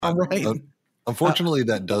All right. Unfortunately,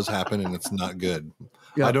 that does happen, and it's not good.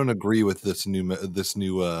 Yeah. I don't agree with this new. What do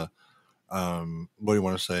you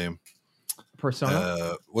want to say?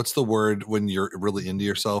 Persona, What's the word when you're really into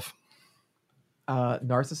yourself?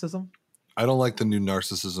 narcissism. I don't like the new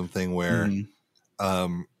narcissism thing where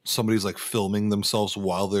somebody's like filming themselves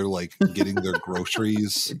while they're like getting their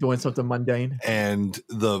groceries, Doing something mundane. and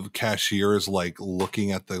the cashier is like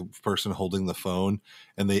looking at the person holding the phone,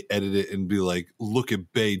 and they edit it and be like, "Look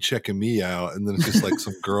at Bae checking me out," and then it's just like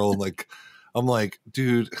some girl. Like, I'm like,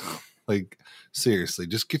 dude, like seriously,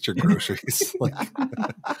 just get your groceries. Like,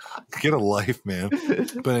 get a life, man.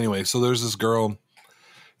 But anyway, so there's this girl,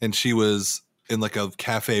 and she was in like a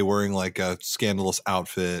cafe wearing like a scandalous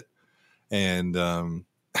outfit, and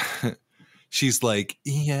she's like,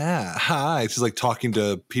 yeah, hi. She's like talking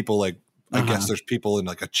to people, like I guess there's people in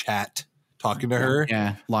like a chat talking to her.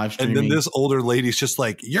 Yeah, live streaming. And then this older lady's just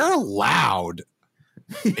like, you're loud.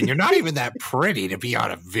 And you're not even that pretty to be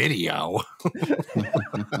on a video.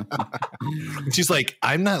 And she's like,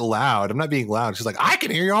 I'm not loud. I'm not being loud. She's like, I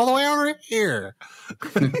can hear you all the way over here.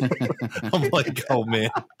 I'm like, oh man.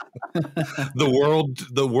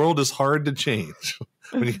 The world is hard to change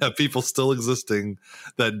when you have people still existing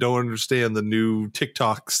that don't understand the new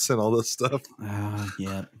TikToks and all this stuff.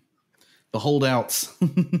 Yeah. The holdouts.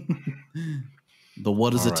 The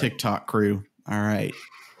what is All a right. TikTok crew. All right.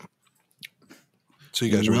 So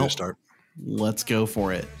you guys ready to start? Let's go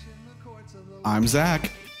for it. I'm Zach.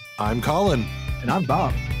 I'm Colin. And I'm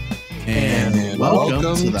Bob. And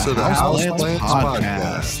welcome to the Houseplants Houseplants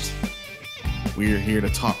Podcast. We're here to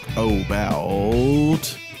talk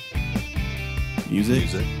about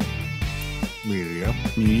music, media,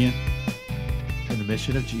 And the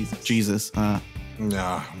mission of Jesus. No.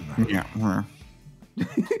 Yeah.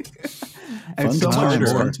 And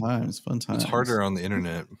Fun times. Fun times. It's harder on the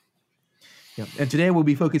internet. Yeah. And today we'll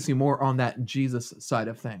be focusing more on that Jesus side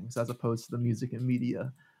of things as opposed to the music and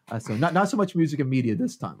media. So not so much music and media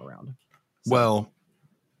this time around. So. Well,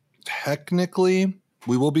 technically,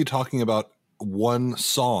 we will be talking about one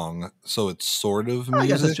song, so it's sort of music.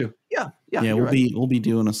 Yes, that's true. Yeah. We'll be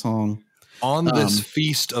doing a song on this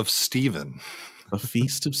Feast of Stephen. A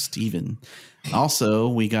Feast of Stephen. Also,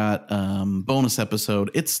 we got bonus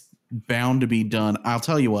episode. It's bound to be done. I'll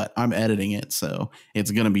tell you what, I'm editing it, so it's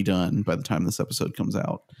going to be done by the time this episode comes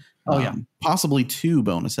out. Possibly 2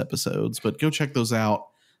 bonus episodes, but go check those out.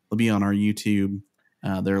 They'll be on our YouTube.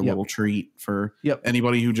 They're a little treat for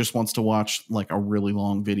anybody who just wants to watch like a really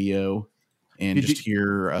long video and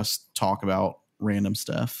hear us talk about random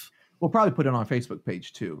stuff. We'll probably put it on our Facebook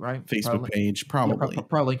page too, right? Facebook page, probably. Yeah,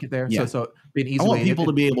 probably link it there. Yeah. So be an easy I want way. people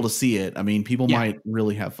to be able to see it. I mean, people might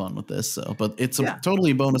really have fun with this. So, but it's a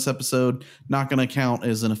totally bonus episode. Not going to count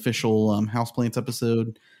as an official Houseplants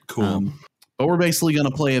episode. Cool. But we're basically going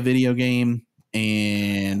to play a video game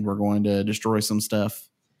and we're going to destroy some stuff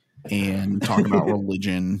and talk about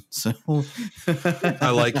religion. So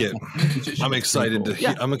I like it. I'm excited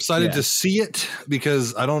to see it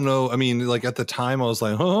because I don't know. I mean, like at the time I was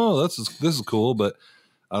like, oh, this is cool, but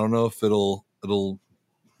I don't know if it'll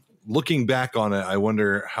looking back on it, I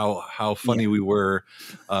wonder how funny we were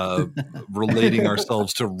relating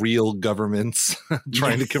ourselves to real governments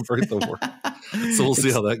trying to convert the world. So we'll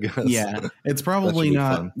see how that goes. Yeah. It's probably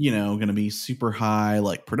not, going to be super high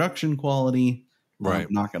like production quality. Right.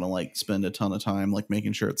 I'm not going to like spend a ton of time like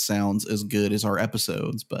making sure it sounds as good as our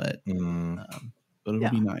episodes, but it'll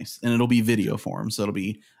be nice. And it'll be video form. So it'll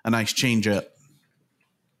be a nice change up.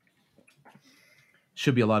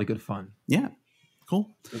 Should be a lot of good fun. Yeah.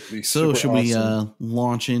 Cool. So should we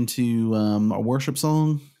launch into a worship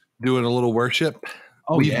song? Doing a little worship.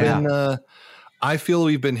 I feel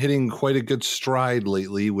we've been hitting quite a good stride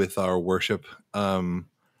lately with our worship.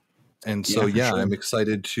 And so, sure. I'm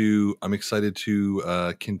excited to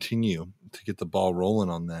continue to get the ball rolling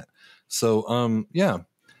on that. So,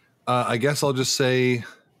 I guess I'll just say,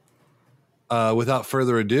 without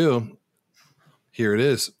further ado, here it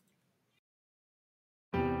is.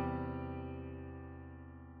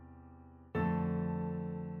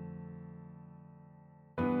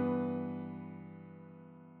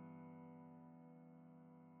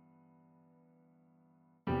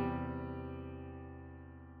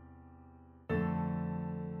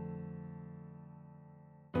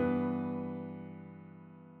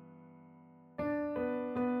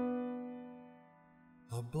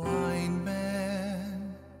 A blind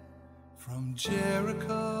man from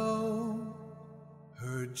Jericho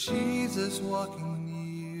heard Jesus walking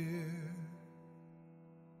near,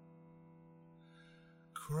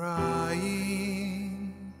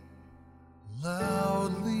 crying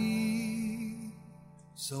loudly,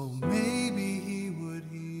 so maybe he would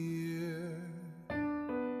hear.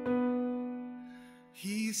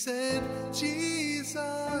 He said,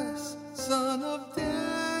 Jesus, Son of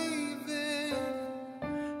David,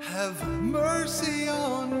 have mercy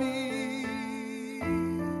on me.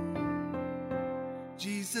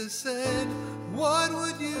 Jesus said, what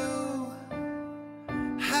would you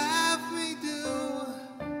have me do?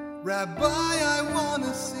 Rabbi, I want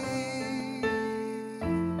to see.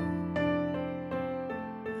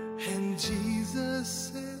 And Jesus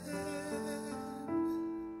said,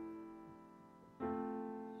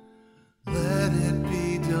 let it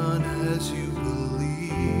be done as you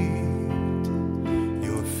believed.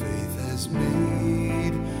 Your faith has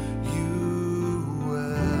made you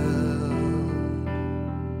well.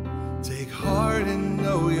 Take heart and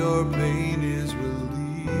know your pain is relieved.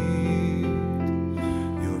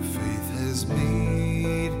 Your faith has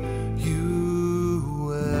made you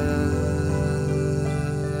well.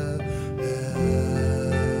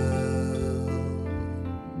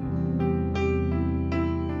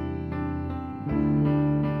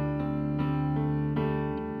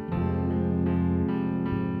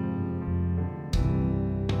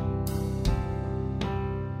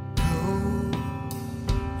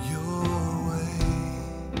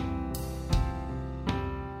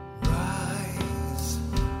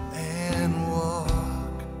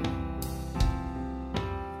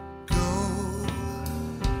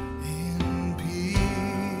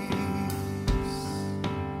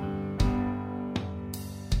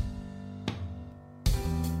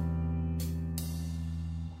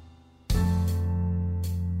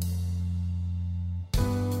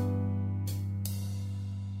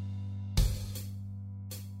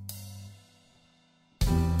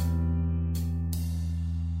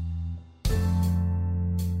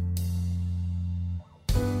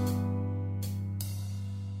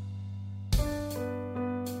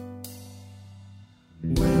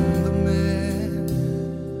 When the man,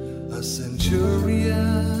 a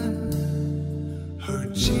centurion,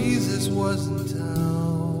 heard Jesus was in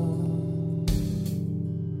town,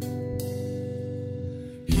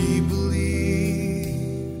 he believed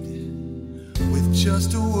with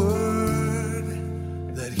just a word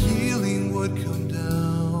that healing would come down.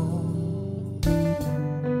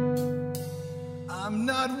 I'm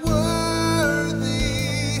not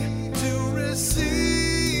worthy to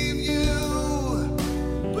receive you,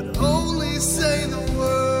 but only say the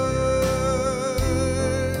word.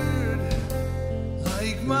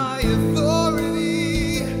 Like my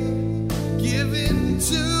authority given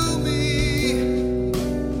to me,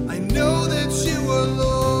 I know that you are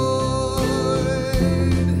Lord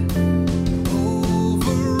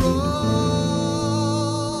over all.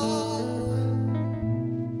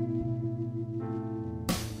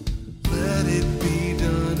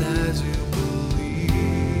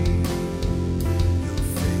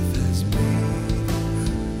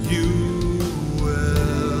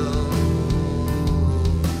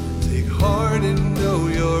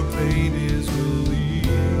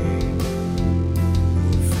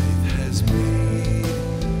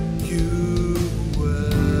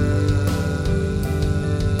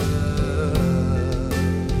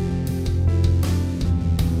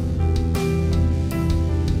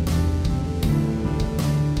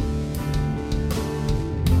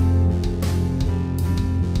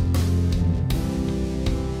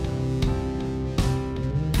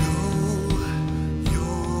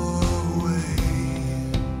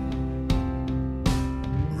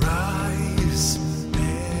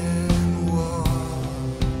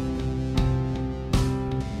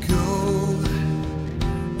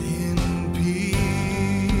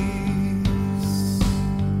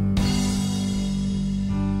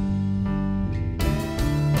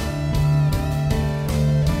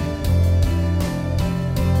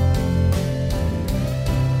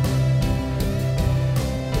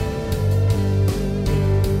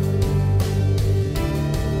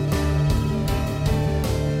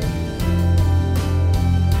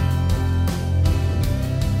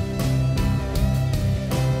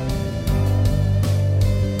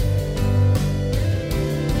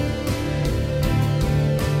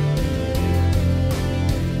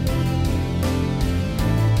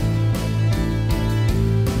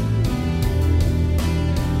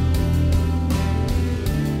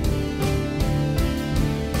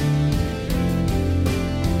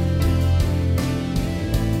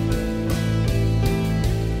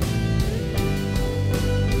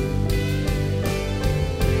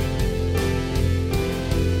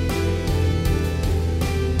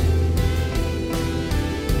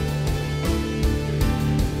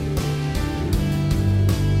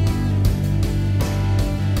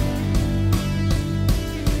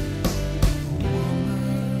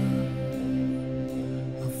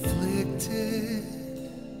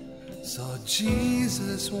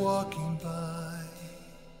 Jesus walking by.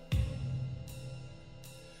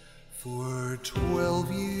 For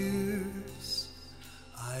 12 years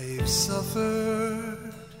I've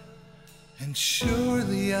suffered, and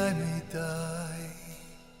surely I may die.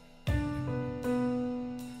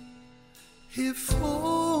 If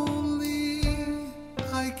only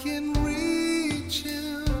I can reach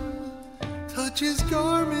him, touch his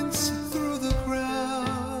garments through the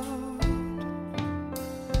crowd.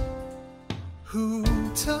 Who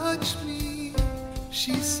touched me?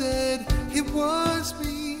 She said it was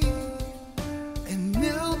me, and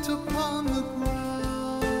knelt upon the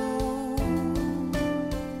ground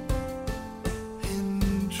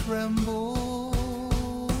and trembled.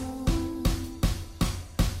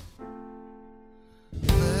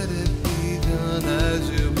 Let it be done as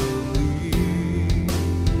you believe.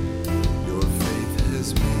 Your faith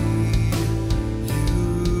has made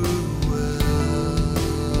you well.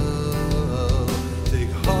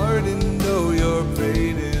 Take heart and know your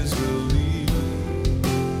pain is relieved.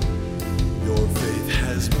 Your faith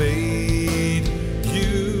has made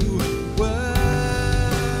you well.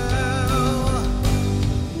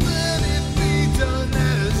 Let it be done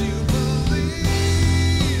as you believe.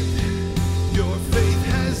 Your faith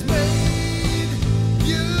has made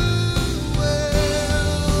you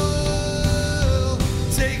well.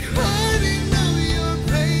 Take heart and know your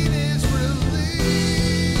pain is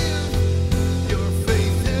relieved. Your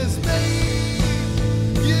faith has made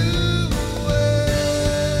you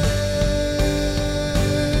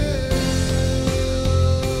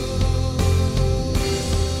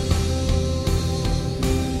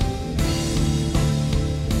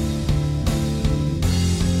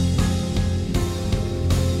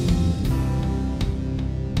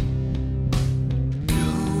go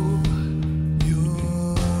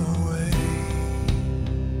your way.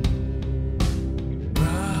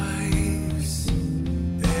 Rise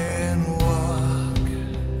and walk.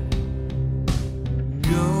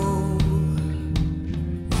 Go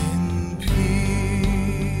in peace.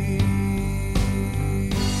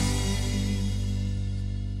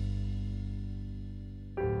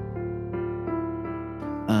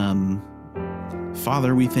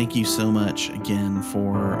 Father, we thank you so much again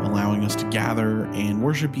for allowing us to gather and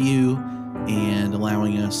worship you, and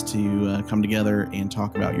allowing us to come together and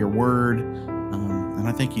talk about your word. And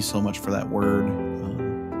I thank you so much for that word,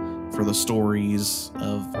 for the stories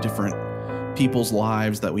of different people's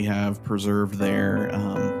lives that we have preserved there.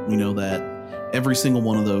 We know that every single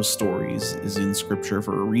one of those stories is in Scripture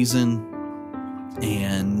for a reason,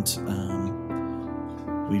 and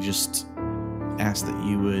we just ask that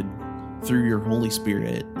you would, through your Holy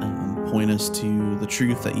Spirit, point us to the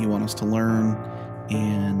truth that you want us to learn,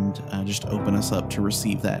 and just open us up to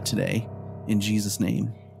receive that today. In Jesus'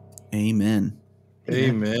 name, amen.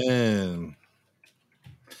 Amen.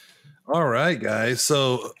 All right, guys.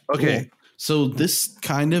 So, okay. Cool. So this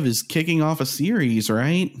kind of is kicking off a series,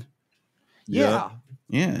 right? Yeah.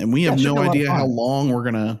 Yeah, and we have That should no be a lot of idea how fun. long we're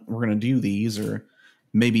gonna do these, or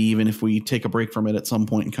maybe even if we take a break from it at some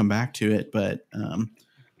point and come back to it. But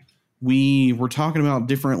we were talking about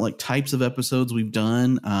different like types of episodes we've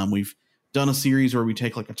done. We've done a series where we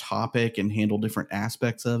take like a topic and handle different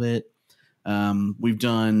aspects of it. We've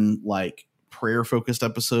done like prayer focused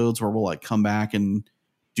episodes where we'll like come back and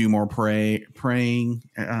do more praying.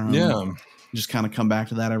 Just kind of come back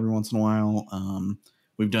to that every once in a while.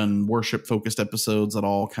 We've done worship focused episodes that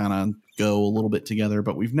all kind of go a little bit together,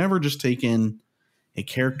 but we've never just taken a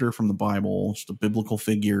character from the Bible, just a biblical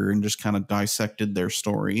figure, and just kind of dissected their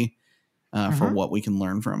story for what we can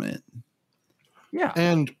learn from it. Yeah.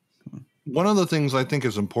 And one of the things I think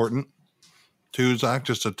is important too, Zach,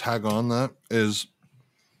 just to tag on that, is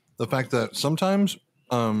the fact that sometimes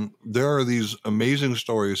there are these amazing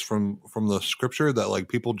stories from the Scripture that like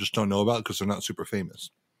people just don't know about because they're not super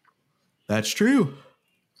famous. That's true.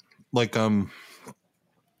 Like, well,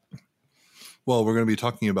 we're going to be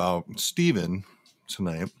talking about Stephen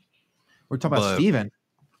tonight. We're talking about But- Stephen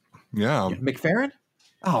Yeah. McFerrin.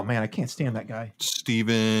 Oh man, I can't stand that guy.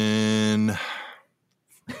 Stephen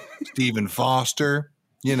Foster,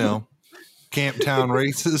 you know, Camptown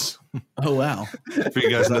Races. Oh, wow. For you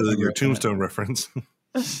guys know your Tombstone reference.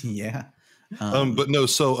 Yeah. But no,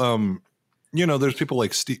 so you know, there's people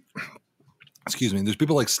like there's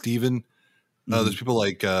people like Stephen. There's people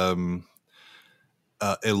like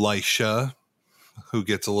Elisha, who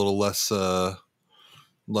gets a little less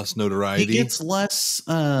notoriety. He gets less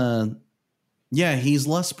he's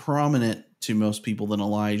less prominent to most people than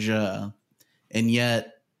Elijah. And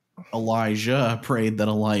yet Elijah prayed that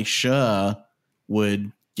Elisha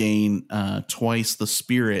would gain twice the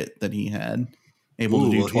spirit that he had. able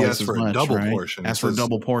to do Well, he twice asked as for a much. double right? portion. Asked It for a says-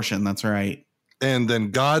 double portion. That's right. And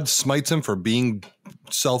then God smites him for being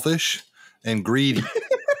selfish and greedy,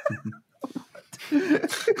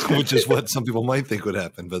 which is what some people might think would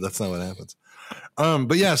happen, but that's not what happens.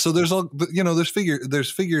 But yeah, so there's there's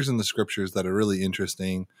figures in the scriptures that are really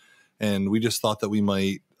interesting, and we just thought that we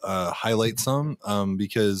might highlight some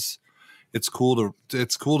because it's cool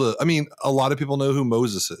to. I mean, a lot of people know who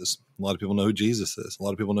Moses is. A lot of people know who Jesus is. A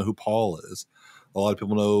lot of people know who Paul is. A lot of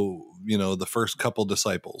people know, the first couple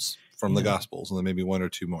disciples from the Gospels, and then maybe one or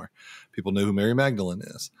two more. People know who Mary Magdalene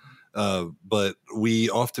is. But we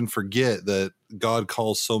often forget that God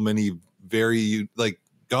calls so many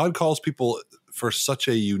God calls people for such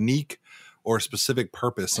a unique or specific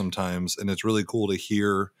purpose sometimes. And it's really cool to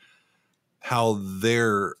hear how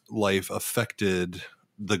their life affected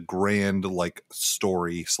the grand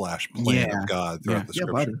story / plan of God throughout the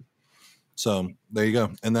scripture. buddy. So there you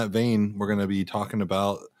go. In that vein, we're going to be talking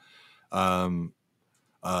about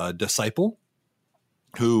a disciple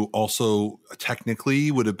who also technically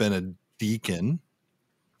would have been a deacon,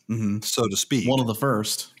 so to speak. One of the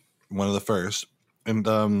first. And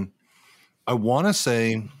I want to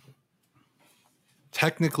say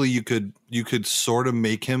technically you could sort of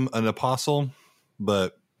make him an apostle,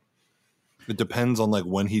 but it depends on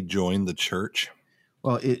when he joined the church.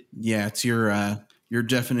 Well, It's your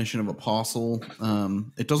definition of apostle.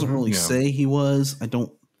 It doesn't really say he was. I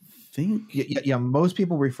don't think. Yeah. Most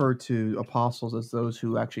people refer to apostles as those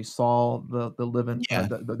who actually saw the living,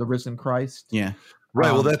 the risen Christ. Yeah.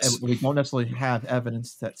 Right. Well, and we don't necessarily have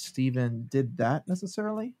evidence that Stephen did that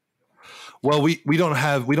necessarily. Well, we don't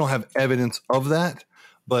have evidence of that,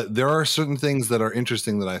 but there are certain things that are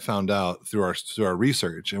interesting that I found out through our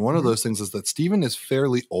research. And one of those things is that Stephen is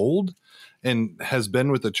fairly old and has been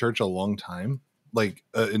with the church a long time.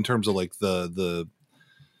 In terms of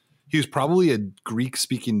he was probably a Greek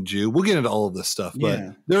speaking Jew. We'll get into all of this stuff,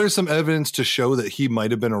 but there is some evidence to show that he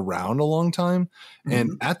might've been around a long time.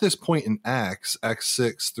 And at this point in Acts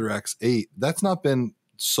 6 through Acts 8, that's not been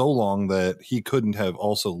so long that he couldn't have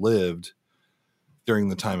also lived during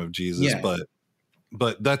the time of Jesus.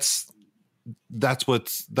 But that's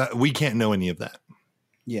we can't know any of that.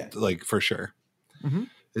 Yeah. For sure.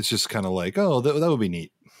 It's just kind of that would be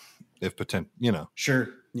neat. If potential, Sure.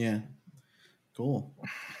 Yeah. Cool.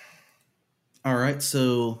 All right.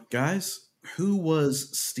 So, guys, who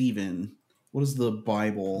was Stephen? What does the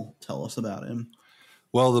Bible tell us about him?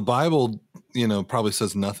 Well, the Bible, probably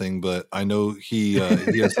says nothing, but I know he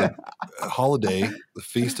has a holiday, the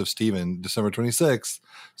Feast of Stephen, December 26th.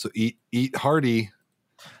 So eat hearty.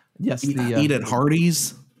 Yes. Eat at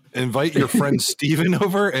Hardee's. Invite your friend Stephen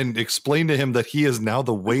over and explain to him that he is now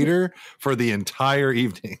the waiter for the entire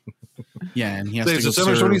evening. Yeah, and he has It's to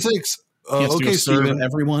December 26th. Okay, Stephen. serve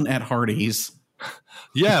everyone at Hardee's.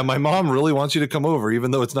 Yeah, my mom really wants you to come over,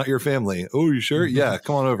 even though it's not your family. Oh, you sure? Yeah,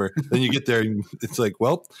 come on over. Then you get there, and it's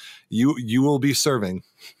well, you will be serving.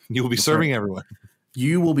 You will be serving everyone.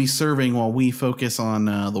 You will be serving while we focus on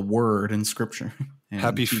the Word and Scripture. And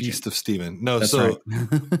Happy teaching. Feast of Stephen. No, That's so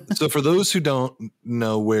right. so for those who don't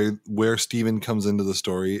know where Stephen comes into the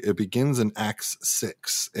story, it begins in Acts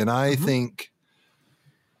 6, and I think.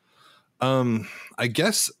 I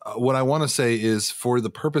guess what I want to say is, for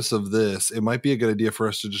the purpose of this, it might be a good idea for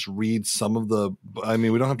us to just read some of the. I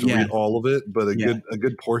mean, we don't have to read all of it, but a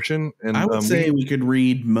good portion. And I would say we could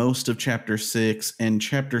read most of chapter 6 and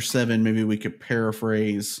chapter 7. Maybe we could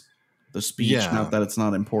paraphrase the speech. Yeah. Not that it's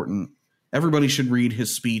not important. Everybody should read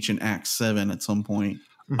his speech in Acts 7 at some point.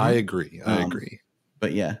 I agree.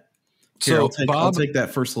 But yeah, So I'll take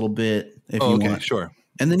that first little bit if you want. Sure.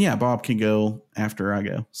 And then Bob can go after I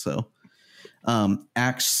go. So.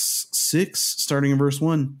 Acts 6, starting in verse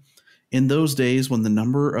 1. In those days, when the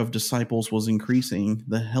number of disciples was increasing,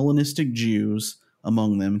 the Hellenistic Jews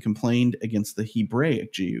among them complained against the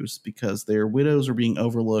Hebraic Jews because their widows were being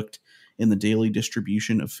overlooked in the daily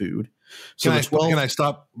distribution of food. So Can I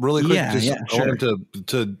stop really quick? Yeah, sure.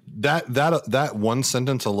 To that one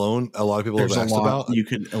sentence alone, a lot of people have asked about. You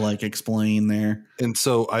could explain there. And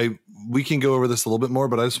so we can go over this a little bit more,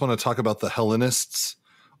 but I just want to talk about the Hellenists.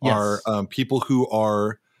 Are people who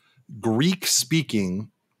are Greek speaking,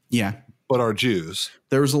 but are Jews.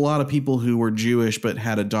 There was a lot of people who were Jewish but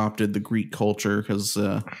had adopted the Greek culture because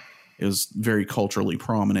it was very culturally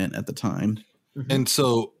prominent at the time. And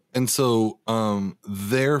so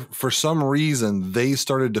there, for some reason, they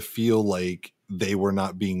started to feel like they were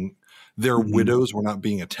not being, their widows were not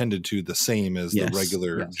being attended to the same as the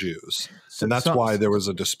regular Jews, and that's why there was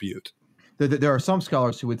a dispute. There are some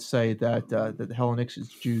scholars who would say that the Hellenic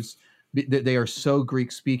Jews, they are so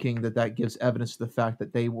Greek speaking that gives evidence to the fact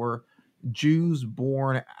that they were Jews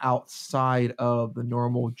born outside of the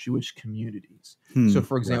normal Jewish communities. So,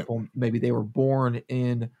 for example, maybe they were born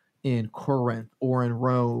in Corinth or in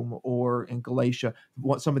Rome or in Galatia,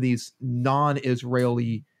 some of these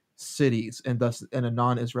non-Israeli cities, and thus in a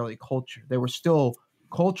non-Israeli culture. They were still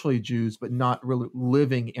culturally Jews, but not really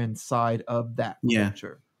living inside of that Yeah.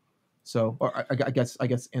 culture. So, or I guess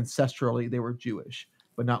ancestrally they were Jewish,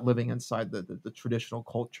 but not living inside the traditional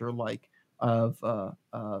culture like of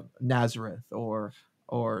Nazareth or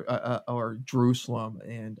Jerusalem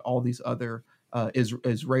and all these other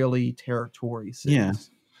Israeli territory cities. Yeah.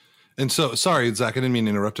 And so, sorry, Zach, I didn't mean to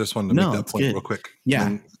interrupt. I just wanted to No, make that it's point good. real quick.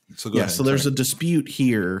 Yeah. So go ahead. So there's sorry. a dispute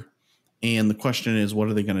here, and the question is, what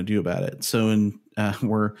are they going to do about it? So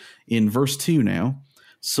we're in verse 2 now.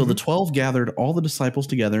 So the 12 gathered all the disciples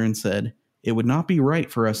together and said, "It would not be right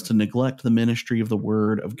for us to neglect the ministry of the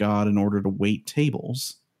word of God in order to wait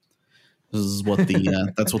tables." This is what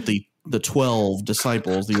that's what the 12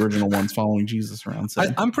 disciples, the original ones following Jesus around,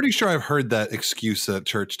 said. I'm pretty sure I've heard that excuse at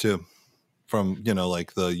church too, from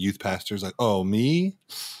like the youth pastors. Like, oh, me?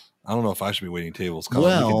 I don't know if I should be waiting tables.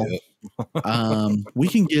 Colin, Well, we can do it. we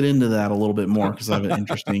can get into that a little bit more because I have an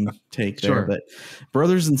interesting take there. Sure. But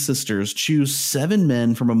brothers and sisters, choose 7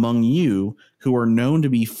 men from among you who are known to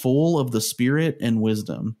be full of the Spirit and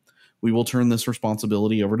wisdom. We will turn this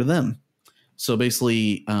responsibility over to them. So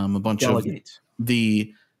basically, a bunch Delegate. of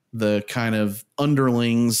the kind of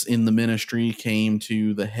underlings in the ministry came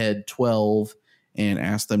to the head 12 and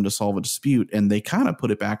asked them to solve a dispute, and they kind of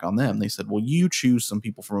put it back on them. They said, well, you choose some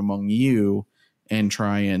people from among you and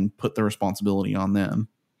try and put the responsibility on them.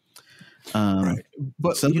 Right.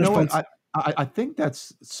 But you know what? I think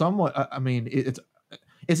that's somewhat, I mean, it's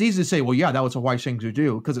easy to say, well, yeah, that was a wise thing to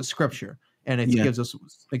do because it's scripture and it gives us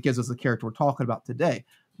the character we're talking about today.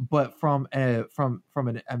 But from an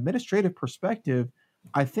administrative perspective,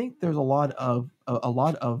 I think there's a lot of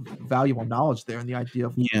valuable knowledge there in the idea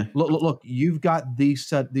of look, you've got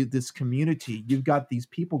this community, you've got these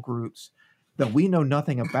people groups that we know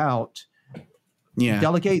nothing about.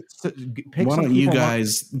 Delegate. Pick Why don't you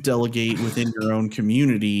guys delegate within your own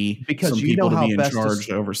community because some you people know how to be in best charge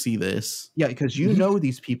to oversee this? Yeah, because you know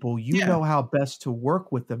these people, you know how best to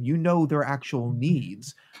work with them, you know their actual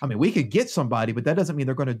needs. I mean, we could get somebody, but that doesn't mean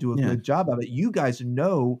they're going to do a good job of it. You guys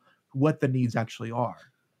know what the needs actually are.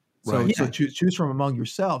 So, so choose from among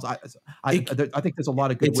yourselves. I think there's a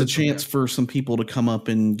lot of good. It's a chance for some people to come up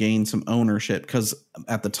and gain some ownership because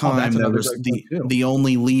at the time there was the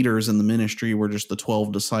only leaders in the ministry were just the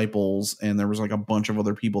 12 disciples, and there was like a bunch of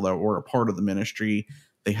other people that were a part of the ministry.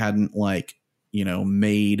 They hadn't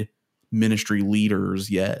made ministry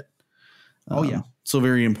leaders yet. So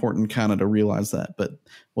very important kind of to realize that. But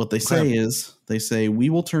what they say is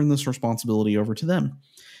we will turn this responsibility over to them,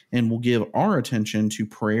 and will give our attention to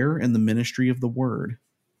prayer and the ministry of the word.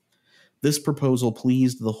 This proposal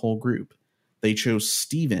pleased the whole group. They chose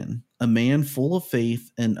Stephen, a man full of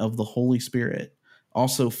faith and of the Holy Spirit.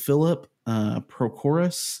 Also Philip,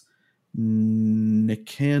 Prochorus,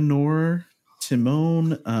 Nicanor,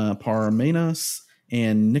 Timon, Parmenas,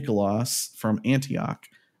 and Nicholas from Antioch,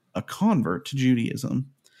 a convert to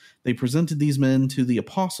Judaism. They presented these men to the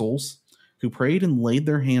apostles, who prayed and laid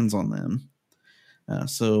their hands on them.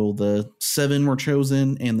 So the 7 were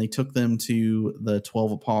chosen, and they took them to the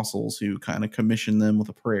 12 apostles, who kind of commissioned them with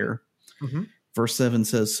a prayer. Verse 7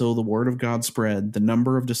 says, so the word of God spread. The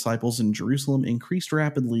number of disciples in Jerusalem increased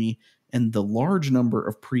rapidly, and the large number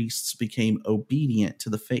of priests became obedient to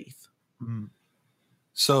the faith.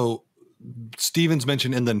 So Stephen's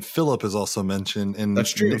mentioned, and then Philip is also mentioned, and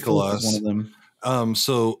that's true. Nicholas. One of them.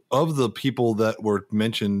 So of the people that were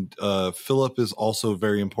mentioned, Philip is also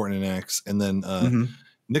very important in Acts, and then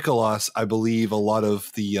Nicholas, I believe a lot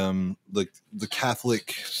of the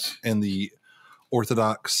Catholic and the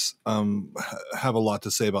Orthodox have a lot to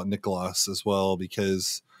say about Nicholas as well,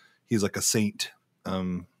 because he's like a saint.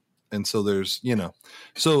 And so there's,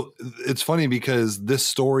 so it's funny because this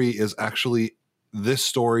story of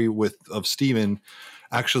Stephen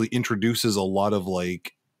actually introduces a lot of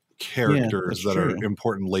characters that are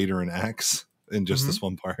important later in Acts in just this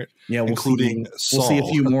one part. Yeah, including Saul. We'll see a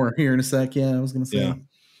few more here in a sec. Yeah, I was going to say. Yeah.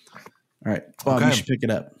 All right, Bob, you should pick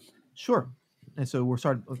it up. Sure. And so we'll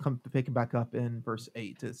come to pick it back up in verse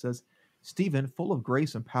 8. It says, Stephen, full of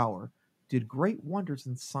grace and power, did great wonders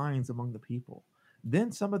and signs among the people.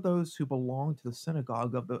 Then some of those who belonged to the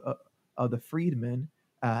synagogue of the freedmen,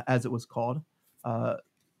 as it was called,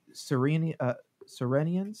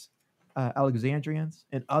 Cyrenians, Alexandrians,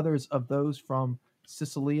 and others of those from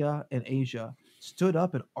Cilicia and Asia stood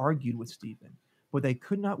up and argued with Stephen, but they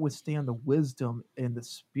could not withstand the wisdom and the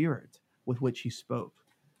spirit with which he spoke.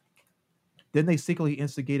 Then they secretly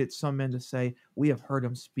instigated some men to say, "We have heard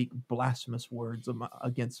him speak blasphemous words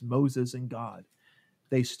against Moses and God."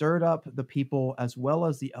 They stirred up the people as well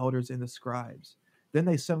as the elders and the scribes. Then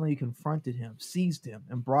they suddenly confronted him, seized him,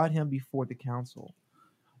 and brought him before the council.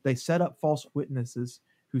 They set up false witnesses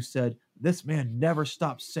who said, "This man never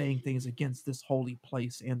stops saying things against this holy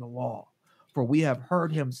place and the law. For we have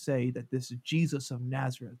heard him say that this Jesus of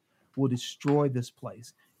Nazareth will destroy this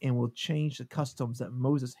place and will change the customs that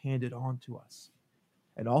Moses handed on to us."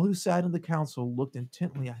 And all who sat in the council looked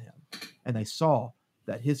intently at him, and they saw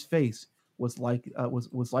that his face was like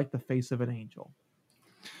the face of an angel.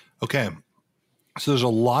 Okay, so there's a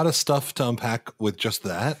lot of stuff to unpack with just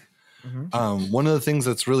that. Mm-hmm. One of the things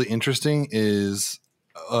that's really interesting is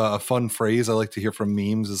a fun phrase I like to hear from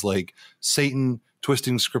memes is like Satan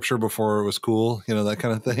twisting scripture before it was cool, you know, that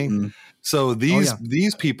kind of thing. Mm-hmm. So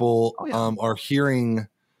these people are hearing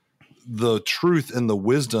the truth and the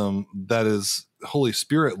wisdom that is Holy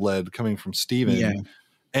Spirit led coming from Stephen. Yeah.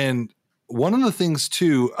 And one of the things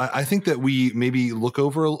too, I think that we maybe look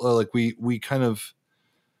over, like we kind of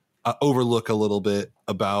overlook a little bit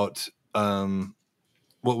about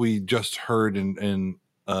what we just heard in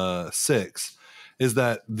 6 is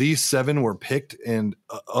that these 7 were picked. And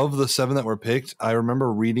of the 7 that were picked, I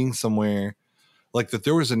remember reading somewhere like that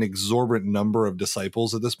there was an exorbitant number of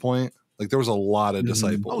disciples at this point. Like there was a lot of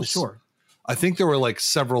disciples. Oh, sure. I think there were like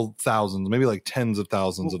several thousands, maybe like tens of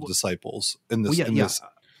thousands of disciples in this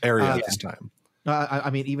area at this time.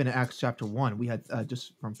 I mean, even in Acts chapter 1, we had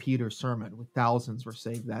just from Peter's sermon, with thousands were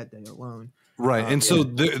saved that day alone. Right. And so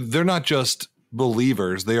they're not just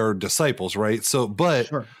believers, they are disciples, right? So, but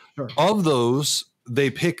Sure. of those, they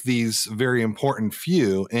pick these very important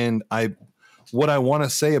few. And what I want to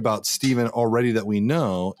say about Stephen already that we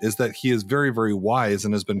know is that he is very, very wise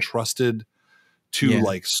and has been trusted to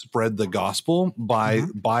like spread the gospel by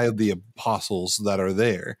the apostles that are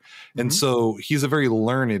there. And so he's a very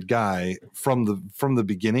learned guy from the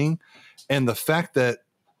beginning. And the fact that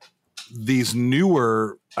these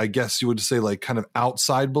newer, I guess you would say like kind of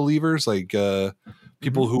outside believers, like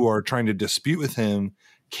people who are trying to dispute with him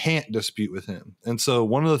can't dispute with him. And so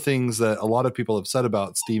one of the things that a lot of people have said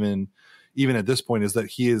about Stephen, even at this point, is that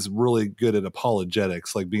he is really good at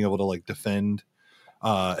apologetics, like being able to like defend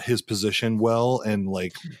his position well and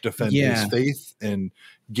like defend his faith and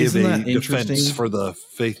give a defense for the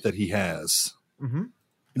faith that he has.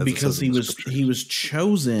 Because he was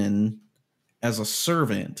chosen as a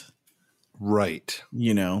servant, right?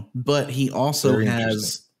 You know, but he also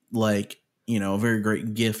has like, you know, a very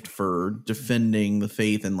great gift for defending the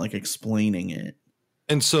faith and like explaining it.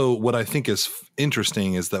 And so what I think is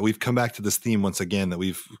interesting is that we've come back to this theme once again that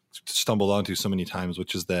we've stumbled onto so many times,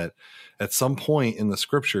 which is that at some point in the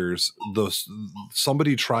scriptures,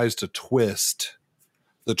 somebody tries to twist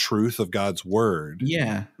the truth of God's word.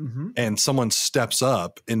 Yeah. And someone steps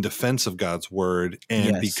up in defense of God's word.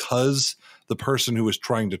 And because the person who is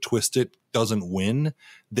trying to twist it doesn't win,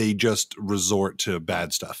 they just resort to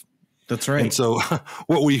bad stuff. That's right. And so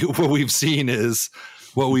what we've seen is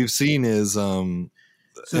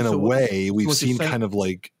in a way, we've seen kind of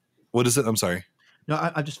like, what is it? I'm sorry.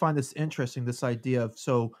 No, I just find this interesting, this idea of,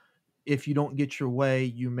 so if you don't get your way,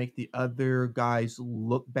 you make the other guys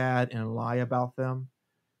look bad and lie about them.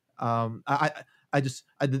 This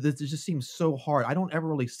just seems so hard. I don't ever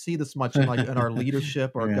really see this much in our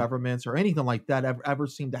leadership or governments or anything like that ever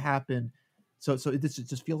seem to happen. So it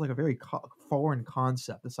just feels like a very foreign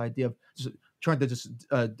concept, this idea of just trying to just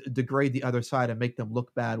degrade the other side and make them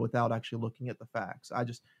look bad without actually looking at the facts.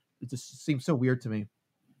 It just seems so weird to me.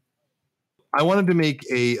 I wanted to make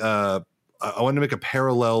a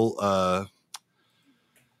parallel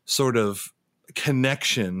sort of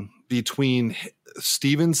connection between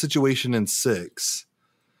Stephen's situation in 6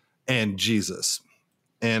 and Jesus.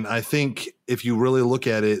 And I think if you really look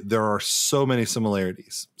at it, there are so many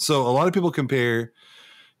similarities. So a lot of people compare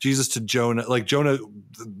Jesus to Jonah, like Jonah,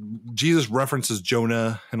 Jesus references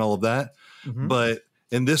Jonah and all of that. But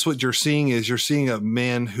in this, what you're seeing is you're seeing a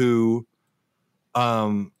man who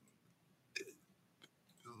has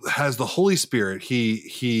the Holy Spirit.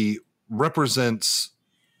 He represents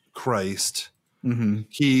Christ.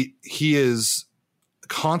 He is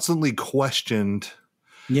constantly questioned.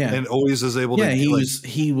 And always is able to.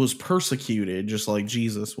 He was persecuted just like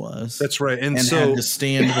Jesus was. That's right. And so had to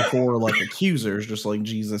stand before like accusers just like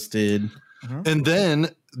Jesus did. And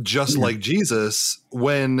then just like Jesus,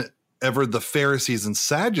 whenever the Pharisees and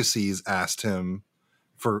Sadducees asked him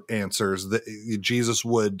for answers, that Jesus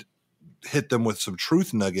would hit them with some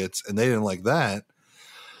truth nuggets, and they didn't like that.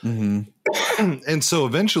 And so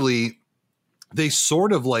eventually they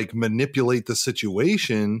sort of like manipulate the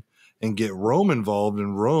situation and get Rome involved,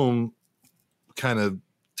 and Rome kind of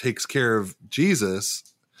takes care of Jesus,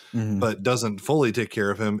 but doesn't fully take care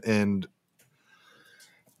of him. And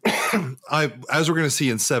as we're going to see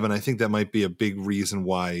in 7, I think that might be a big reason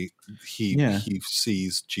why he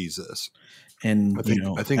sees Jesus. And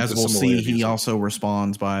I think as we'll see, he also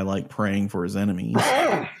responds by like praying for his enemies.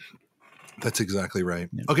 That's exactly right.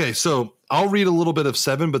 Yeah. Okay, so I'll read a little bit of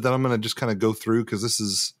 7, but then I'm going to just kind of go through because this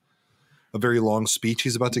is a very long speech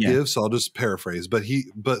he's about to give. So I'll just paraphrase.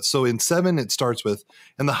 But so in 7, it starts with,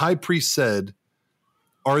 and the high priest said,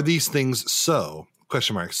 "Are these things so?" ?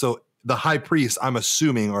 So the high priest, I'm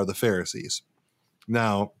assuming, are the Pharisees.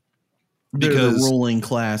 Now, they're the ruling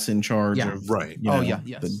class in charge of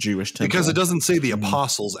the Jewish temple. Because it doesn't say the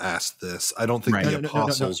apostles asked this. I don't think the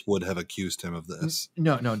apostles would have accused him of this.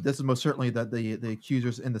 No. This is most certainly that the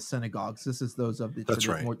accusers in the synagogues. This is those of the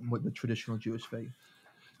the traditional Jewish faith.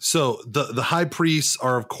 So the high priests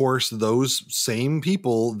are, of course, those same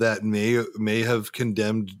people that may have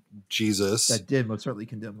condemned Jesus. That did most certainly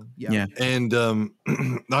condemn him. Yeah. And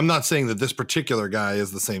I'm not saying that this particular guy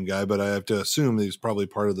is the same guy, but I have to assume that he's probably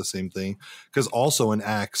part of the same thing. Because also in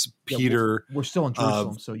Acts, Peter... We're still in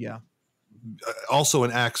Jerusalem, so yeah. Also in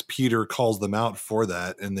Acts, Peter calls them out for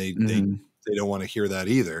that, and they don't want to hear that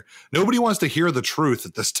either. Nobody wants to hear the truth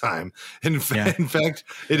at this time. In fact,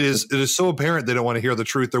 it is so apparent they don't want to hear the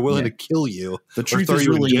truth. They're willing to kill you. The truth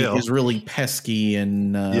is really pesky,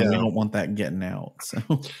 and we don't want that getting out.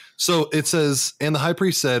 So it says, and the high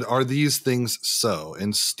priest said, "Are these things so?"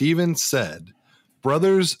 And Stephen said,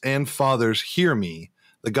 "Brothers and fathers, hear me.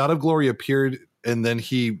 The God of glory appeared." And then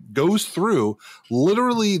he goes through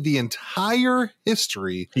literally the entire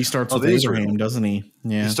history. He starts with Abraham, doesn't he?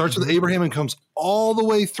 Yeah. He starts with Abraham and comes all the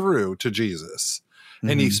way through to Jesus.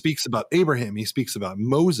 And he speaks about Abraham. He speaks about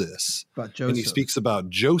Moses. About Joseph. And he speaks about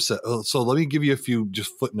Joseph. So let me give you a few just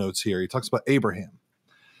footnotes here. He talks about Abraham.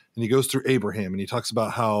 And he goes through Abraham. And he talks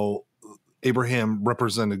about how Abraham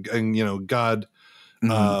represented, and, God...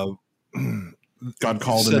 God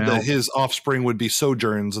called him out. Said that his offspring would be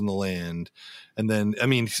sojourns in the land. And then,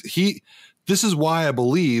 this is why I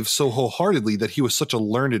believe so wholeheartedly that he was such a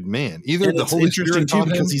learned man. Either the Holy Spirit taught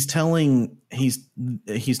him, because he's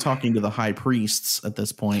talking to the high priests at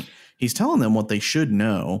this point. He's telling them what they should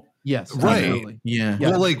know. Yes. Right. Absolutely. Yeah.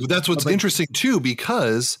 Well, that's what's interesting too,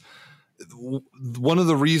 because one of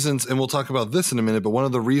the reasons, and we'll talk about this in a minute, but one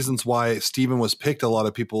of the reasons why Stephen was picked, a lot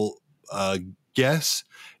of people guess,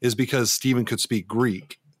 is because Stephen could speak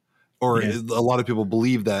Greek. Or a lot of people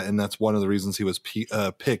believe that, and that's one of the reasons he was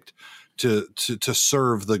picked to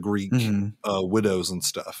serve the Greek widows and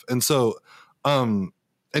stuff. And so,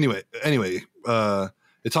 anyway,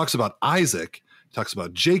 it talks about Isaac, it talks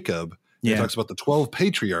about Jacob, it talks about the 12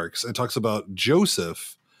 patriarchs, it talks about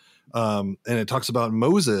Joseph, and it talks about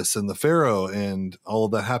Moses and the Pharaoh and all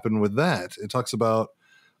of that happened with that. It talks about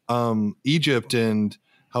Egypt and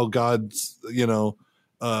how God's,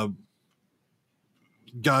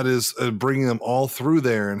 God is bringing them all through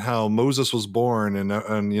there, and how Moses was born, and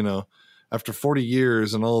after 40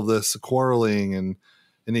 years and all of this quarreling, and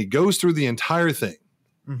he goes through the entire thing,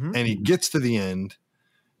 and he gets to the end,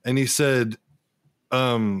 and he says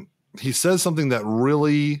something that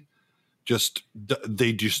really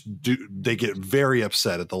they get very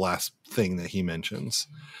upset at the last thing that he mentions,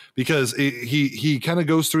 because he kind of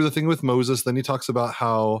goes through the thing with Moses, then he talks about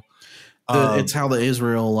how it's how the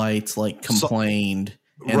Israelites complained.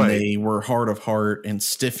 And they were hard of heart and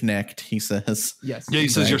stiff-necked, he says. Yes. Yeah, he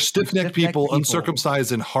says, "You're stiff-necked people,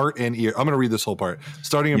 uncircumcised in heart and ear." I'm going to read this whole part.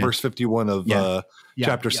 Starting in verse 51 of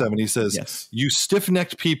chapter 7, he says, "You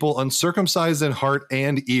stiff-necked people, uncircumcised in heart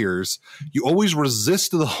and ears, you always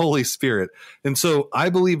resist the Holy Spirit." And so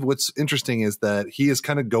I believe what's interesting is that he is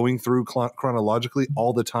kind of going through chronologically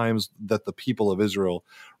all the times that the people of Israel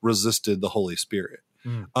resisted the Holy Spirit.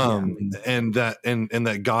 And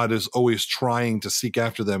that God is always trying to seek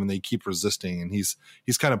after them, and they keep resisting. And he's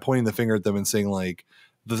kind of pointing the finger at them and saying, like,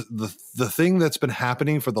 the thing that's been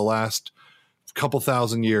happening for the last couple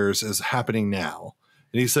thousand years is happening now.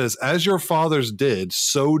 And he says, "As your fathers did,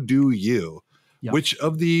 so do you." Yep. Which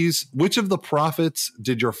of the prophets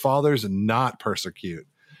did your fathers not persecute?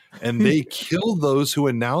 And they killed those who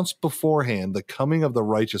announced beforehand the coming of the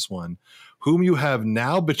righteous one, whom you have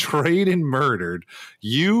now betrayed and murdered,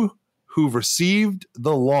 you who received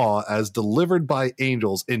the law as delivered by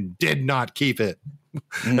angels and did not keep it.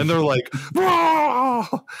 And they're like,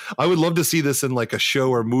 "Ah!" I would love to see this in like a show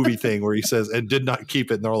or movie thing where he says, "and did not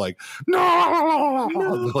keep it." And they're like,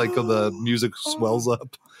 "No!" Like the music swells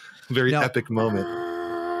up. Very epic moment.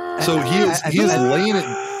 So he is laying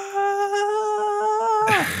it.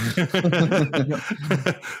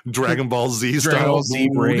 Dragon Ball Z style. Dragon Ball Z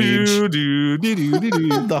rage. The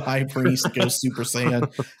The high priest goes Super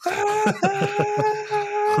Saiyan.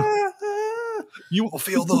 You will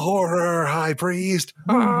feel the horror, high priest.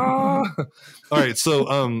 All right,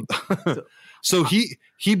 so so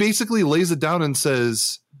he basically lays it down and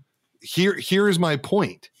says, here is my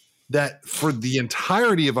point, that for the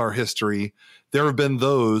entirety of our history, there have been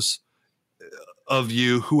those of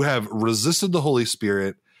you who have resisted the Holy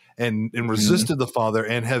Spirit and resisted the Father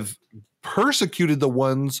and have persecuted the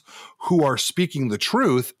ones who are speaking the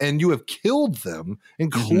truth, and you have killed them,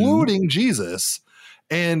 including Jesus.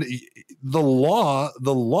 And the law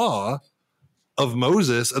of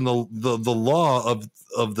Moses and the law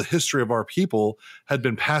of the history of our people had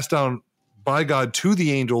been passed down by God to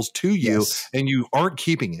the angels, to you, and you aren't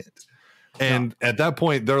keeping it. And at that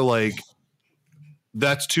point, they're like,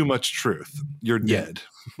 that's too much truth. You're dead.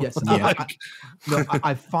 Yes.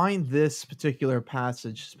 I find this particular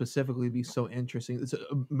passage specifically to be so interesting. It's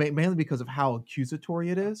mainly because of how accusatory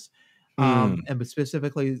it is. And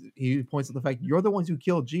specifically, he points at the fact you're the ones who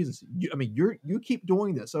killed Jesus. You keep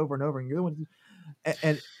doing this over and over, and you're the ones.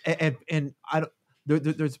 And I don't.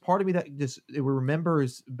 There's part of me that just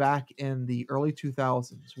remembers back in the early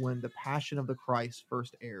 2000s when The Passion of the Christ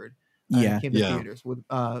first aired. Came to theaters with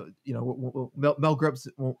Mel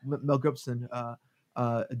Gibson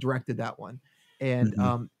directed that one,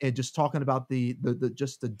 and just talking about the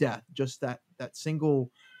death, just that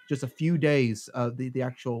single, just a few days of the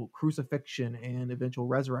actual crucifixion and eventual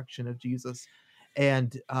resurrection of Jesus,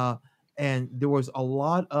 and there was a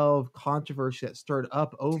lot of controversy that stirred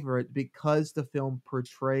up over it because the film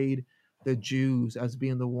portrayed the Jews as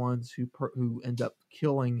being the ones who end up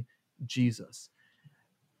killing Jesus.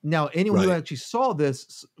 Now, anyone who actually saw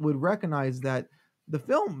this would recognize that the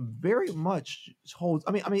film very much holds.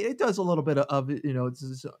 I mean, it does a little bit of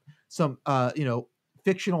it's some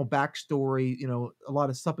fictional backstory. A lot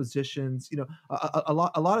of suppositions. A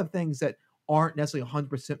lot of things that aren't necessarily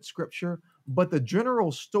 100% scripture. But the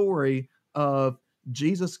general story of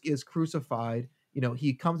Jesus is crucified.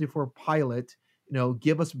 He comes before Pilate.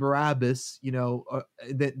 Give us Barabbas.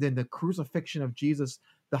 Then the crucifixion of Jesus.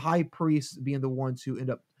 The high priests being the ones who ends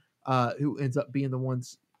up being the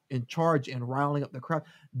ones in charge and riling up the crowd.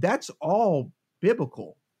 That's all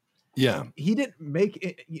biblical. Yeah, he didn't make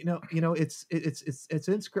it. It's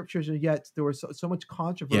in scriptures, and yet there was so much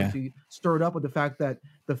controversy stirred up with the fact that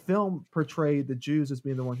the film portrayed the Jews as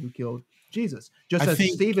being the one who killed Jesus. Just as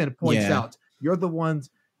Stephen points out, you're the ones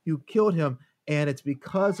who killed him. And it's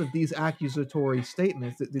because of these accusatory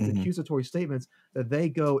statements, accusatory statements, that they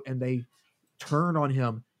go and they turn on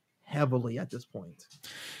him heavily at this point.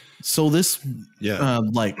 So this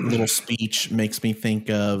little speech makes me think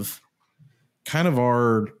of kind of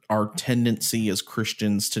our tendency as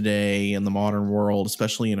Christians today in the modern world,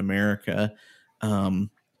 especially in America.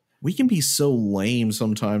 We can be so lame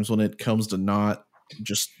sometimes when it comes to not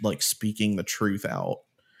just like speaking the truth out.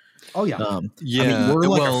 Oh yeah.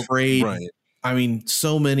 We're afraid. Right.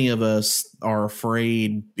 So many of us are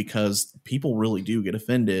afraid because people really do get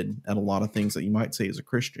offended at a lot of things that you might say as a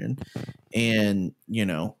Christian. And,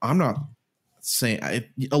 I'm not saying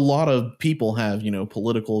a lot of people have,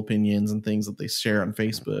 political opinions and things that they share on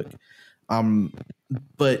Facebook.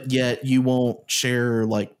 But yet you won't share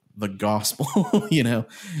like the gospel, and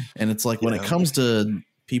it's like when it comes to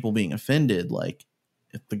people being offended, like,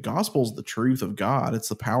 if the gospel is the truth of God, it's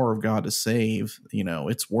the power of God to save,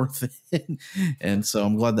 it's worth it. And so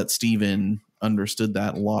I'm glad that Stephen understood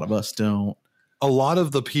that. A lot of us don't. A lot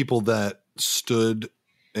of the people that stood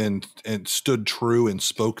and stood true and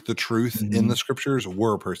spoke the truth in the scriptures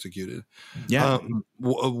were persecuted. Yeah.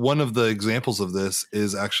 One of the examples of this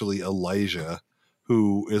is actually Elijah,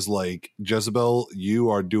 who is like, Jezebel, you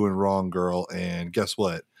are doing wrong, girl. And guess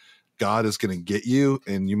what? God is going to get you,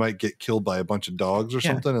 and you might get killed by a bunch of dogs or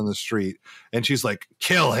something in the street. And she's like,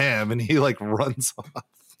 kill him. And he like runs off.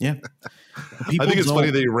 Yeah. I think it's funny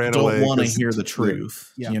that he ran away. Don't want to hear the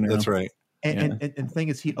truth. Yeah. That's right. And the thing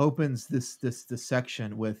is, he opens this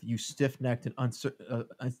section with, you stiff-necked and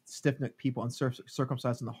stiff-necked people,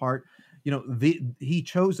 uncircumcised in the heart. He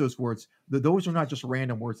chose those words. Those are not just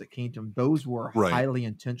random words that came to him. Those were highly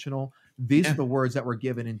intentional. These are the words that were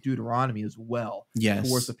given in Deuteronomy as well. Yes.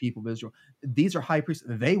 Towards the people of Israel. These are high priests.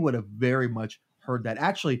 They would have very much heard that.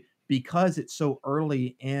 Actually, because it's so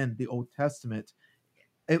early in the Old Testament,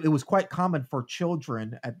 it was quite common for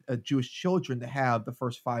children, Jewish children, to have the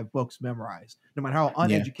first 5 books memorized. No matter how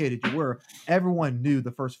uneducated you were, everyone knew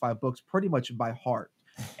the first 5 books pretty much by heart.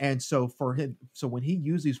 And so when he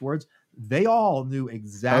used these words, they all knew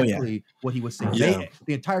exactly what he was saying. Yeah.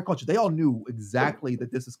 The entire culture, they all knew exactly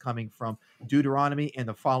that this is coming from Deuteronomy and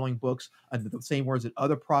the following books, and the same words that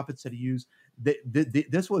other prophets had used.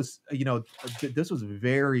 This was, this was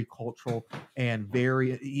very cultural and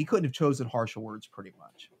very. He couldn't have chosen harsher words, pretty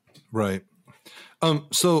much. Right.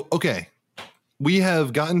 So okay, we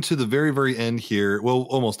have gotten to the very, very end here. Well,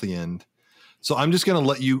 almost the end. So I'm just going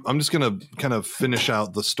to kind of finish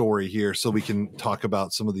out the story here so we can talk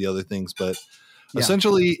about some of the other things. But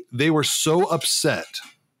essentially, they were so upset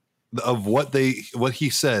of what he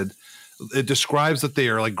said. It describes that they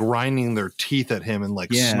are like grinding their teeth at him and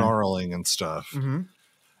like snarling and stuff. Mm-hmm.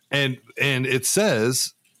 And it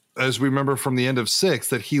says, as we remember from the end of 6,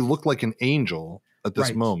 that he looked like an angel at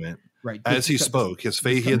this moment. Right. As he spoke, his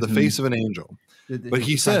face, he had the face of an angel. But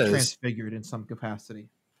he says transfigured in some capacity.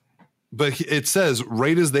 But it says,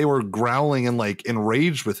 right as they were growling and like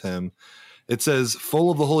enraged with him, it says,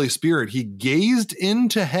 full of the Holy Spirit, he gazed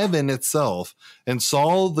into heaven itself and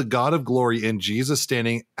saw the God of glory and Jesus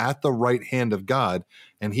standing at the right hand of God.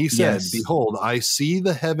 And he said, behold, I see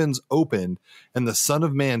the heavens opened and the Son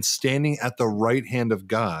of Man standing at the right hand of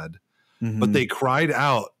God. Mm-hmm. But they cried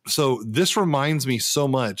out. So this reminds me so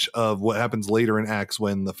much of what happens later in Acts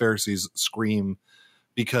when the Pharisees scream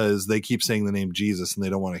because they keep saying the name Jesus and they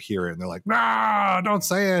don't want to hear it. And they're like, nah, don't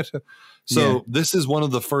say it. So this is one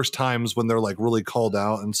of the first times when they're like really called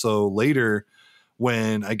out. And so later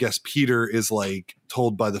when I guess Peter is like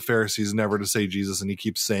told by the Pharisees never to say Jesus and he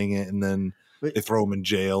keeps saying it, and then they throw him in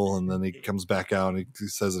jail, and then he comes back out and he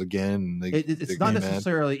says it again. And it's not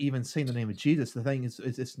necessarily even saying the name of Jesus. The thing is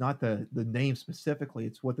it's not the name specifically.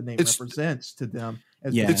 It's what the name represents to them.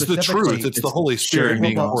 It's the truth. It's the Holy Spirit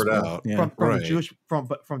being poured out.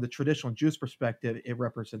 From the traditional Jewish perspective, it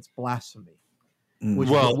represents blasphemy.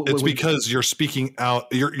 It's because you're speaking out.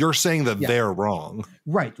 You're saying that they're wrong.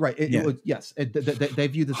 Right. They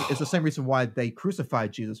view this. It's the same reason why they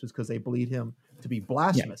crucified Jesus, was because they believed him to be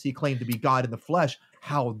blasphemous. He claimed to be God in the flesh.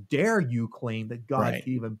 How dare you claim that God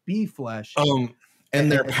can even be flesh?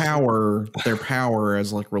 And their power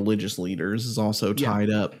as like religious leaders is also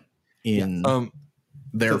tied up in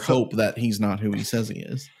their hope that he's not who he says he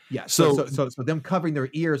is. Yeah. So them covering their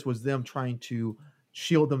ears was them trying to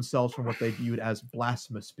shield themselves from what they viewed as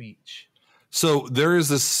blasphemous speech. So there is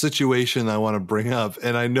this situation I want to bring up,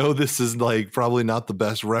 and I know this is like probably not the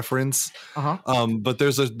best reference, but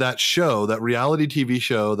there's that reality TV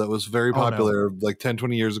show that was very popular like 10,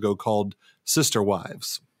 20 years ago called Sister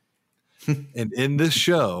Wives. And in this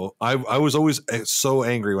show, I was always so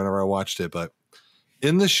angry whenever I watched it, but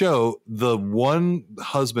in the show, the one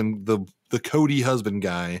husband, the Cody husband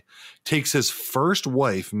guy, takes his first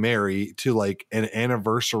wife, Mary, to like an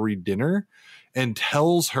anniversary dinner and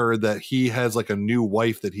tells her that he has like a new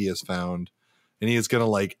wife that he has found, and he is going to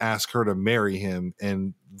like ask her to marry him.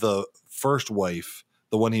 And the first wife,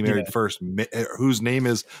 the one he married first, whose name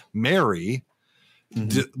is Mary,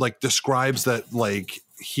 describes that like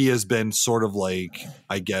he has been sort of like,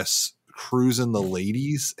 I guess, cruising the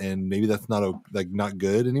ladies, and maybe that's not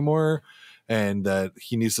good anymore, and that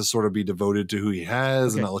he needs to sort of be devoted to who he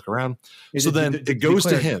has and not look around. So then it goes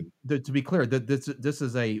to him. To be clear, this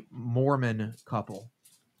is a Mormon couple.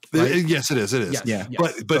 Right? Yes, it is. It is. Yes.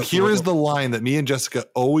 But here is the line that me and Jessica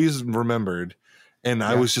always remembered, and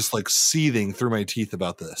I was just like seething through my teeth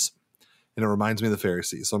about this, and it reminds me of the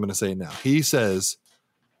Pharisees. So I'm going to say it now. He says,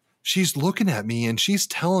 she's looking at me and she's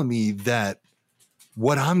telling me that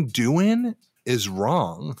what I'm doing is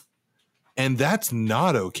wrong, and that's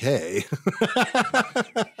not okay.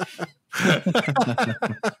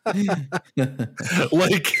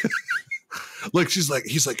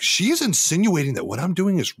 She's insinuating that what I'm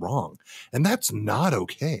doing is wrong, and that's not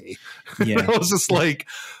okay. Yeah. I was just like,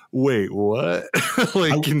 wait, what?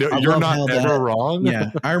 You're not ever wrong.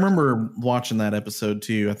 Yeah. I remember watching that episode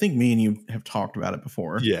too. I think me and you have talked about it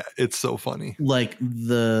before. Yeah. It's so funny. Like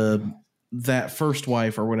that first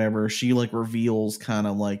wife or whatever, she like reveals kind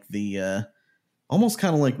of like the almost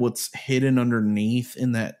kind of like what's hidden underneath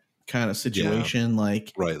in that kind of situation.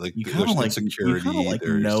 Like, right. Like you kind of like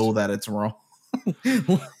know that it's wrong.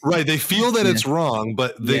 Right. They feel that it's wrong,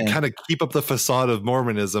 but they kind of keep up the facade of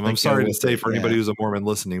Mormonism. I'm sorry to say for anybody who's a Mormon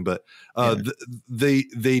listening, but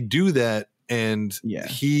they do that. And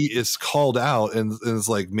he is called out and is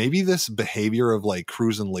like, maybe this behavior of like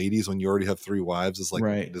cruising ladies when you already have 3 wives is like,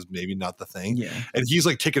 is maybe not the thing. Yeah. And he's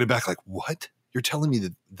like taken aback, like, what? You're telling me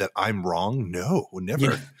that I'm wrong? No, never.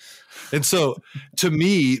 Yeah. And so to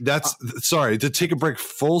me, that's sorry to take a break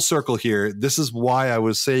full circle here. This is why I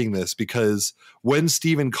was saying this, because when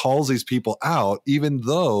Stephen calls these people out, even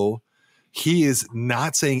though he is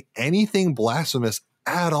not saying anything blasphemous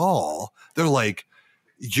at all. They're like,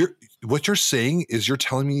 what you're saying is you're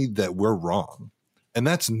telling me that we're wrong, and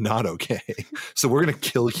that's not okay. So we're going to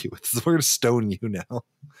kill you. We're going to stone you now.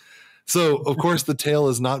 So of course the tale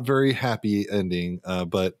is not very happy ending.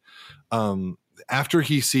 But after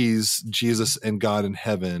he sees Jesus and God in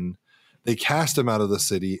heaven, they cast him out of the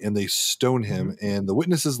city and they stone him. And the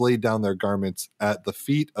witnesses laid down their garments at the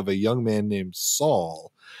feet of a young man named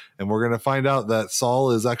Saul. And we're going to find out that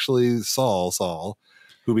Saul is actually Saul,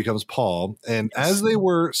 who becomes Paul. And as they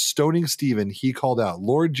were stoning Stephen, he called out,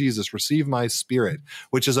 "Lord Jesus, receive my spirit,"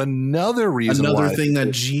 which is another reason. Another thing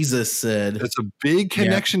that Jesus said. It's a big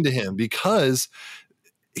connection to him, because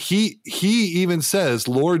he even says,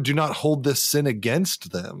 "Lord, do not hold this sin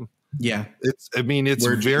against them." Yeah. It's very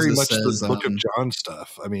Jesus much says, the Book of John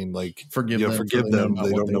stuff. I mean, like, forgive them.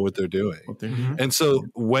 They don't know what they're doing. And so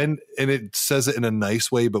it says it in a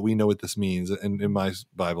nice way, but we know what this means. And in my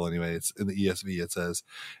Bible anyway, it's in the ESV, it says,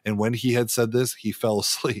 "And when he had said this, he fell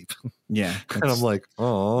asleep." Yeah. And I'm like,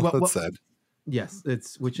 oh, that's sad. Yes.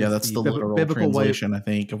 That's the literal biblical translation, I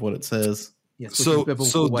think, of what it says. Yes, so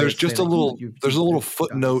there's just a little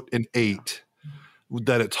footnote in 8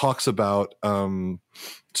 that it talks about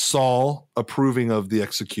Saul approving of the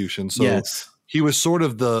execution. So he was sort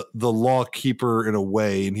of the law keeper in a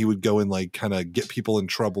way, and he would go and like kind of get people in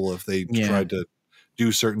trouble if they tried to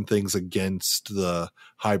do certain things against the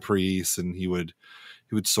high priest, and he would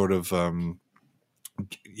sort of be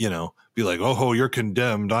like, "Oh, you're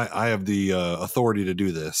condemned. I have the authority to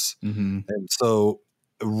do this." And so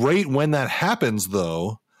right when that happens,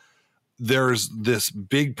 though, there's this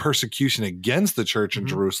big persecution against the church in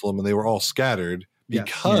Jerusalem, and they were all scattered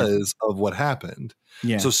because of what happened.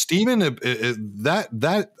 Yeah. So Stephen,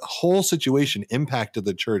 that whole situation impacted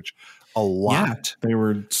the church a lot. Yeah, they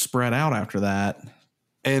were spread out after that.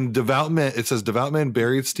 And it says, devout men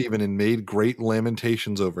buried Stephen and made great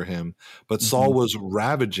lamentations over him. But Saul was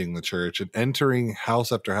ravaging the church, and entering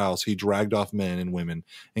house after house, he dragged off men and women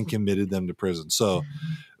and committed them to prison. So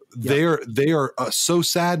they are so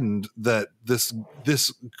saddened that this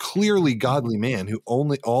clearly godly man, who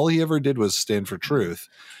all he ever did was stand for truth,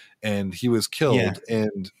 and he was killed.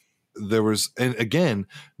 And and again,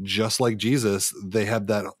 just like Jesus, they have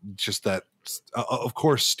that of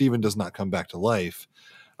course, Stephen does not come back to life.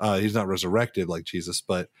 He's not resurrected like Jesus,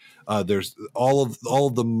 but there's all of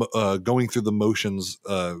the going through the motions.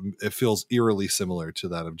 It feels eerily similar to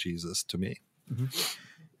that of Jesus to me.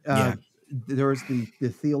 There's the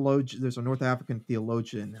theologian. There's a North African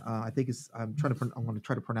theologian. I think I'm going to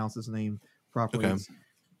try to pronounce his name properly. Okay. It's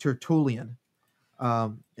Tertullian,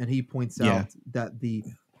 and he points out that the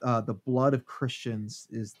blood of Christians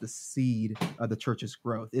is the seed of the church's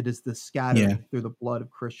growth. It is the scattering through the blood of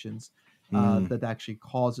Christians that actually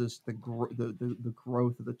causes the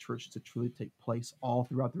growth of the church to truly take place all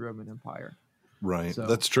throughout the Roman Empire. Right. So,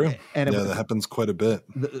 that's true. And that happens quite a bit.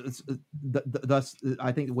 Thus,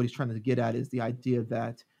 I think what he's trying to get at is the idea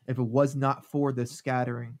that if it was not for this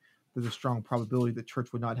scattering, there's a strong probability the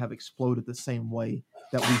church would not have exploded the same way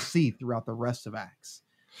that we see throughout the rest of Acts.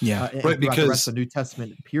 Right. Because the rest of the New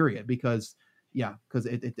Testament period, because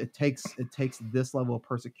it takes this level of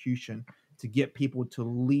persecution to get people to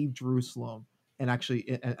leave Jerusalem and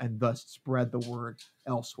actually and thus spread the word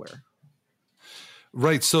elsewhere.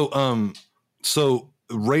 Right. So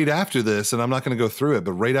right after this, and I'm not going to go through it,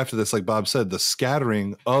 but right after this, like Bob said, the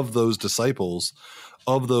scattering of those disciples,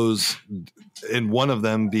 and one of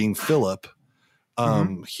them being Philip,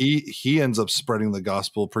 he ends up spreading the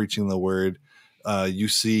gospel, preaching the word. You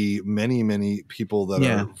see many people that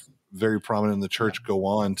are very prominent in the church go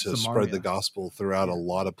on to spread the gospel throughout a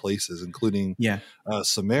lot of places, including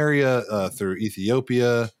Samaria, through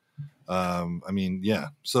Ethiopia.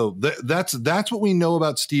 So that's what we know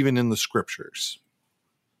about Stephen in the scriptures.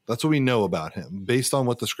 That's what we know about him based on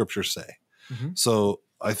what the scriptures say. So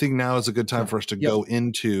I think now is a good time for us to go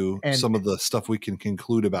into some of the stuff we can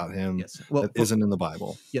conclude about him that isn't in the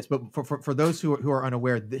Bible. Yes, but for those who are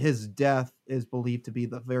unaware, his death is believed to be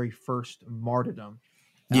the very first martyrdom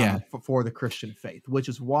for the Christian faith, which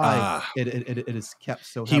is why it is kept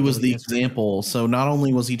so heavily. He was the example. So not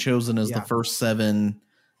only was he chosen as the first 7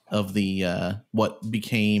 of the what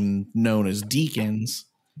became known as deacons,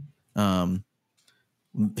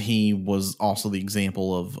 he was also the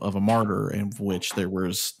example of a martyr, of which there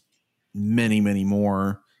was many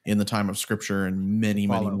more in the time of Scripture, and many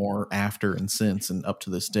more after and since and up to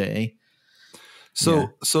this day.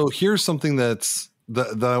 So here's something that's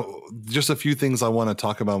just a few things I want to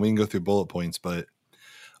talk about. We can go through bullet points, but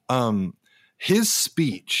his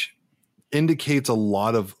speech indicates a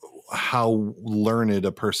lot of how learned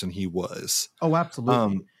a person he was. Oh,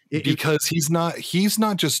 absolutely. because he's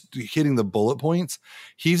not just hitting the bullet points.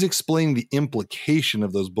 He's explaining the implication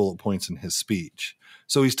of those bullet points in his speech.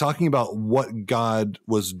 So he's talking about what God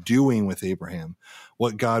was doing with Abraham,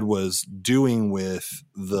 what God was doing with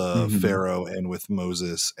the Pharaoh and with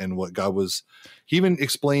Moses, and what God was. He even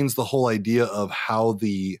explains the whole idea of how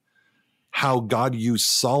God used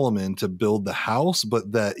Solomon to build the house,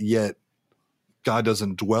 but that yet God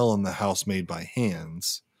doesn't dwell in the house made by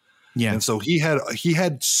hands. Yeah. And so he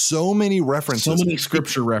had so many references, so many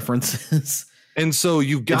scripture references. And so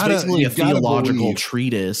you've got basically a theological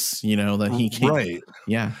treatise, that he came, right.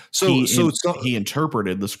 Yeah. So he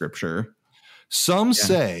interpreted the scripture. Some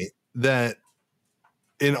say that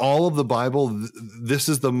in all of the Bible, this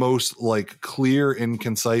is the most like clear and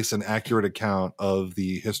concise and accurate account of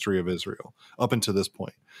the history of Israel up until this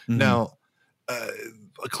point. Now,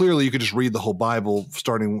 clearly you could just read the whole Bible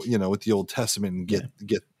starting, with the Old Testament and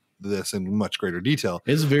get this in much greater detail.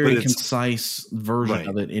 It's a very concise version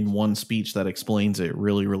of it in one speech that explains it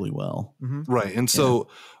really, really well. Right. And so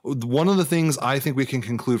one of the things I think we can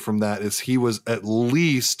conclude from that is he was at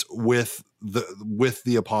least with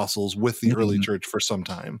the apostles, with the early church for some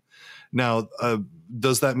time. Now,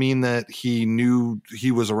 does that mean that he knew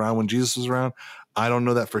he was around when Jesus was around? I don't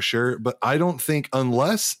know that for sure, but I don't think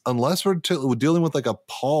unless we're dealing with like a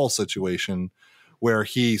Paul situation where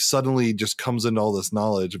he suddenly just comes into all this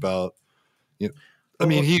knowledge about, I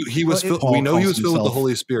mean, he was filled, we know he was filled with the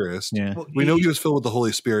Holy Spirit. Yeah. We know he was filled with the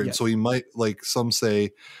Holy Spirit. Yeah. So he might, like some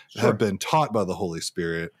say, have been taught by the Holy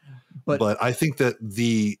Spirit. But I think that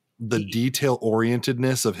the detail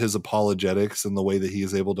orientedness of his apologetics and the way that he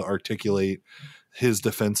is able to articulate his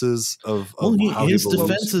defenses of how his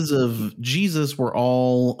defenses of Jesus were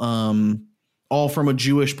all from a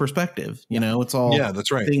Jewish perspective. It's all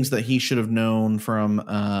that's right. Things that he should have known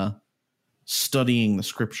from studying the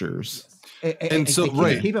scriptures. And so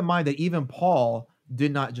keep in mind that even Paul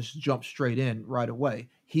did not just jump straight in right away.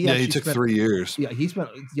 He took 3 years. Yeah, he spent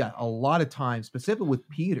a lot of time, specifically with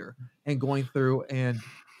Peter, and going through and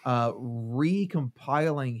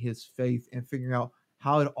recompiling his faith and figuring out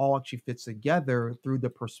how it all actually fits together through the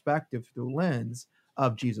perspective, through the lens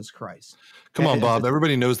of Jesus Christ. Come on, Bob.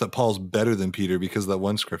 Everybody knows that Paul's better than Peter because of that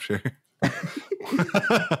one scripture.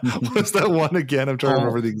 What's that one again? I'm trying to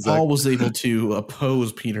remember the exact. Paul was able to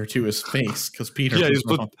oppose Peter to his face because Peter. Yeah, he's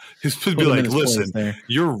supposed to be like, "Listen,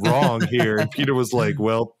 you're wrong here," and Peter was like,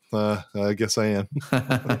 "Well, I guess I am."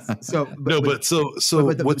 So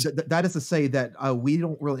that is to say that we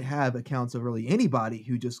don't really have accounts of really anybody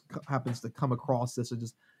who just happens to come across this and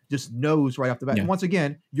just knows right off the bat. Yeah. And once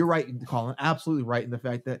again, you're right, Colin, absolutely right in the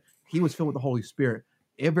fact that he was filled with the Holy Spirit.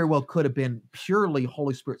 It very well could have been purely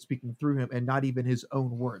Holy Spirit speaking through him and not even his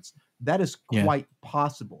own words. That is quite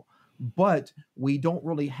possible. But we don't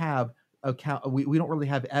really have we don't really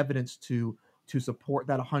have evidence to support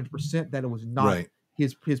that 100% that it was not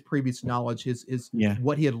his previous knowledge, his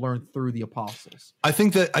what he had learned through the apostles. I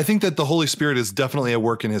think that the Holy Spirit is definitely at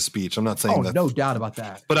work in his speech. I'm not saying that. No doubt about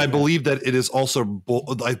that. But I believe that it is also,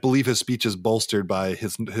 I believe his speech is bolstered by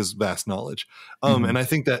his vast knowledge. And I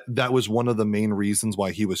think that was one of the main reasons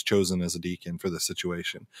why he was chosen as a deacon for this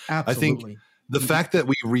situation. Absolutely. I think the fact that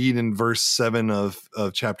we read in verse 7 of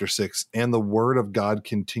chapter 6, and the word of God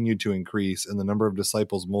continued to increase and the number of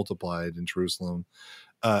disciples multiplied in Jerusalem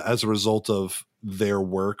as a result of their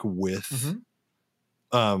work with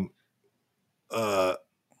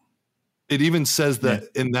it even says that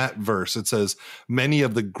in that verse it says many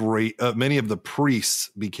of the priests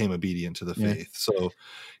became obedient to the faith. So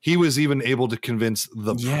he was even able to convince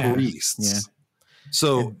the priests.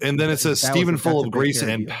 So and then it says Stephen, full of grace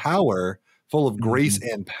and power,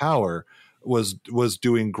 was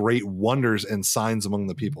doing great wonders and signs among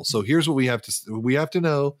the people. So here's what we have to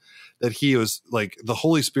know, that he was like the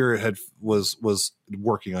Holy Spirit was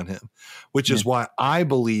working on him, which is why I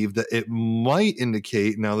believe that it might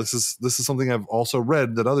indicate. Now this is something I've also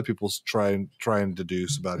read that other people try and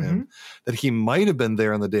deduce about him, that he might have been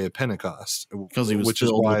there on the day of Pentecost because he was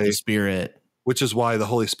filled with the Spirit. Which is why the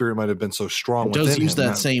Holy Spirit might have been so strong. It does use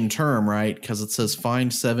that same term, right? Because it says,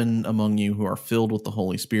 "Find 7 among you who are filled with the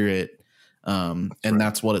Holy Spirit."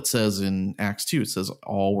 That's what it says in Acts 2. It says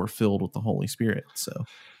all were filled with the Holy Spirit. So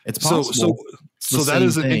it's possible. So that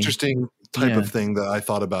is an interesting type of thing that I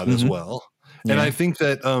thought about as well. And I think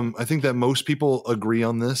that most people agree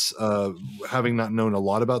on this, having not known a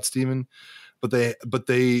lot about Stephen, but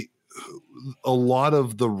they a lot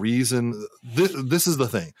of the reason this is the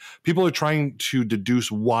thing. People are trying to deduce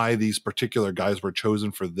why these particular guys were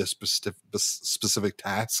chosen for this specific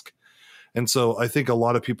task. And so I think a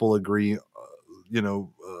lot of people agree,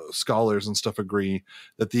 scholars and stuff agree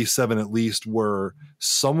that these 7 at least were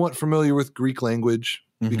somewhat familiar with Greek language,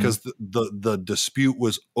 because the dispute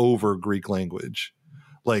was over Greek language,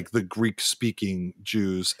 like the Greek speaking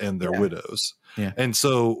Jews and their widows. Yeah. And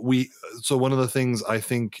so one of the things I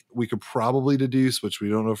think we could probably deduce, which we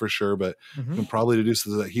don't know for sure, but we can probably deduce,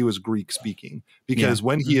 is that he was Greek speaking, because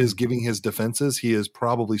when he is giving his defenses, he is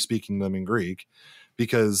probably speaking them in Greek,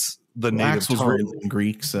 because the native Acts was tongue written in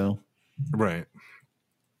Greek. So, right.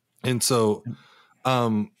 And so,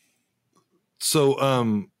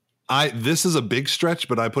 this is a big stretch,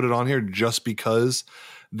 but I put it on here just because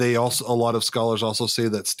a lot of scholars also say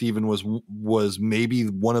that Stephen was maybe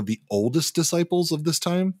one of the oldest disciples of this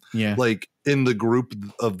time. Yeah. Like in the group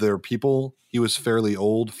of their people, he was fairly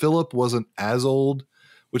old. Philip wasn't as old,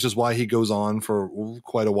 which is why he goes on for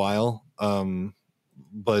quite a while.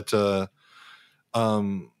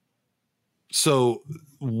 So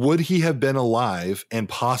would he have been alive and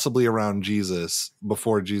possibly around Jesus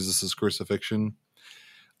before Jesus's crucifixion?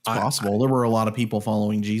 It's possible. There were a lot of people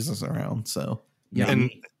following Jesus around. So, yeah.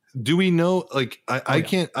 And do we know, like, I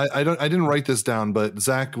didn't write this down, but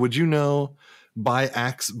Zach, would you know by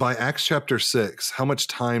Acts chapter 6, how much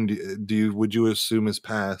time would you assume has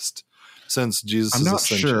passed since Jesus' I'm not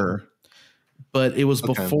ascension? sure, but it was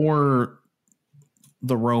before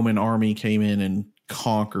the Roman army came in and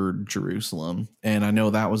conquered Jerusalem. And I know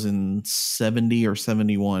that was in 70 or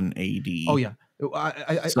 71 AD. Oh yeah.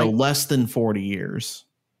 So less than 40 years.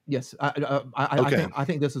 Yes. I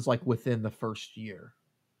think this is like within the first year.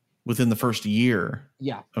 Within the first year.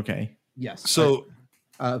 Yeah. Okay. Yes. So,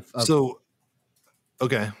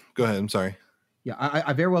 okay, go ahead. I'm sorry. Yeah,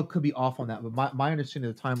 I very well could be off on that, but my understanding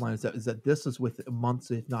of the timeline is that this is within months,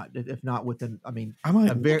 if not within. I mean, I might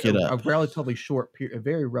a relatively short period, a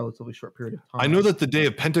very relatively short period of time. I know that the day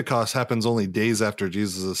of Pentecost happens only days after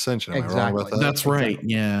Jesus' ascension. Am I wrong about that? That's right.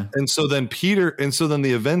 Yeah. And so then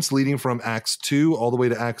the events leading from Acts 2 all the way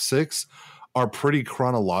to Acts 6 are pretty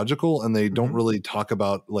chronological, and they don't really talk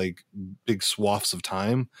about like big swaths of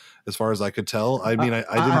time, as far as I could tell. I mean,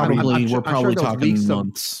 we're probably talking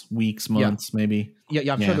months, weeks, months, maybe.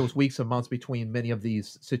 Yeah, I'm sure there was weeks and months between many of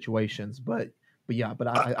these situations, but I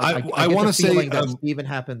want to say that Stephen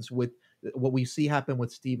happens with what we see happen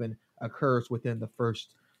with Stephen occurs within the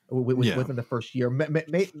first within the first year,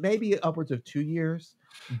 maybe upwards of 2 years.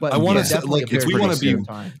 But I want to say, like, if we want to be,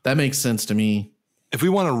 that makes sense to me. If we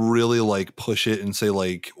want to really like push it and say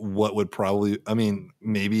like what would probably, I mean,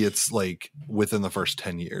 maybe it's like within the first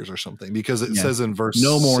 10 years or something, because it says in verse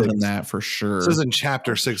no more than that for sure. It says in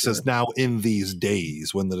chapter 6 says now in these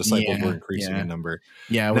days when the disciples were increasing in number.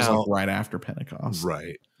 Yeah, it was like right after Pentecost.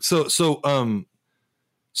 Right. So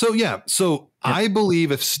I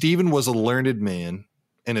believe if Stephen was a learned man,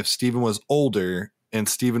 and if Stephen was older, and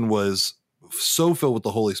Stephen was so filled with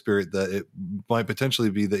the Holy Spirit that it might potentially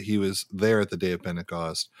be that he was there at the day of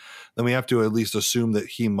Pentecost, then we have to at least assume that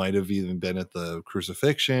he might have even been at the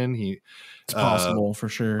crucifixion. It's possible for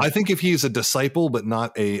sure. I think if he's a disciple but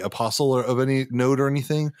not a apostle or of any note or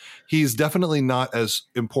anything, he's definitely not as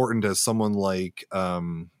important as someone like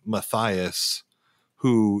Matthias,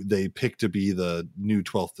 who they picked to be the new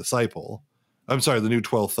 12th disciple. I'm sorry, the new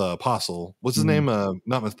 12th apostle. What's his name?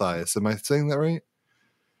 Not Matthias. Am I saying that right?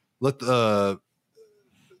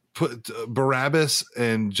 Put Barabbas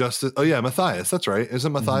and Justus. Oh yeah, Matthias. That's right.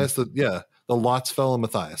 Isn't Matthias the lots fell on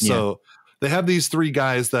Matthias. Yeah. So they have these 3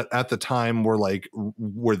 guys that at the time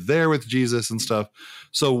were there with Jesus and stuff.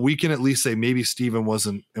 So we can at least say maybe Stephen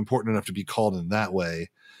wasn't important enough to be called in that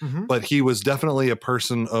way, but he was definitely a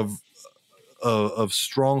person of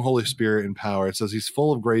strong Holy Spirit and power. It says he's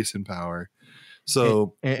full of grace and power.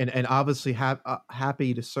 So and obviously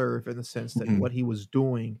happy to serve, in the sense that what he was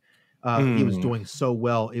doing. He was doing so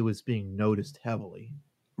well, it was being noticed heavily.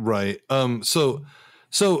 Right. So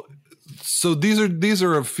these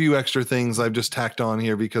are a few extra things I've just tacked on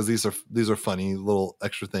here because these are funny little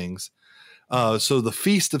extra things. So the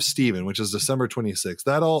Feast of Stephen, which is December 26th,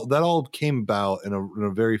 that all came about in a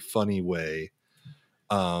very funny way.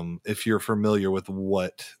 If you're familiar with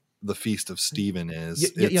what the Feast of Stephen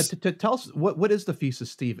is. To tell us what is the Feast of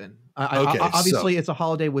Stephen? Obviously, it's a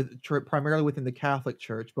holiday primarily within the Catholic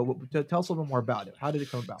Church, but tell us a little bit more about it. How did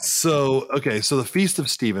it come about? So the Feast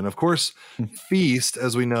of Stephen, of course, feast,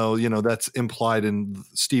 as we know, that's implied in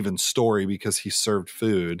Stephen's story because he served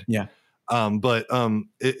food. Yeah.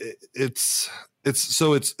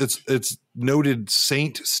 It's noted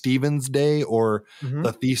Saint Stephen's Day, or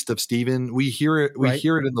the Feast of Stephen. We hear it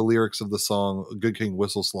in the lyrics of the song "Good King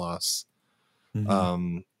Wenceslas,"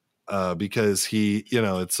 because he,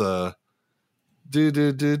 it's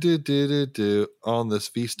on this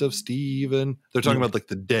feast of Stephen. They're talking about like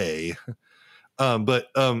the day. But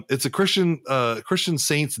it's a Christian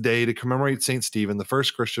saints day to commemorate Saint Stephen, the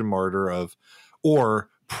first Christian martyr or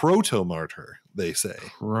proto-martyr, they say.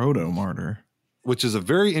 Proto-martyr. Which is a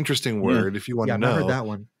very interesting word if you want to know. I've heard that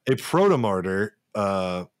one. A proto-martyr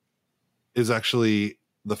is actually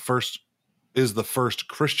the first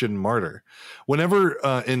Christian martyr.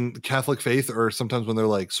 Whenever in Catholic faith, or sometimes when they're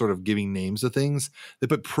like sort of giving names to things, they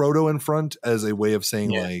put proto in front as a way of saying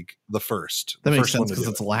like the first. That makes makes sense because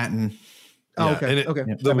it's Latin. Oh, okay.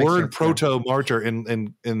 And the word proto-martyr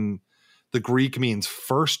in the Greek means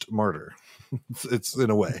first martyr. It's in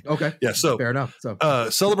a way. Okay. Yeah. So fair enough. So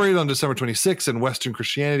celebrated on December 26th in Western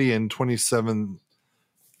Christianity and 27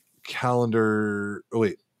 calendar. Oh,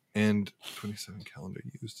 wait. And 27 calendar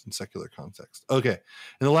used in secular context. Okay.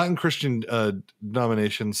 In the Latin Christian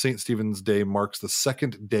denomination, St. Stephen's Day marks the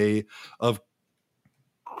second day of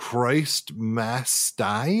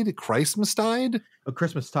Christmastide? Oh,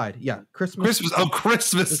 Christmastide. Yeah.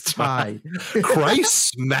 Christmastide.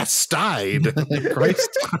 Christmastide.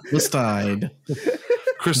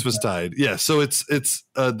 Christmastide. Yeah. So it's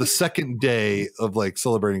the second day of like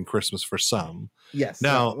celebrating Christmas for some. Yes.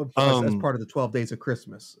 Now, as part of the 12 days of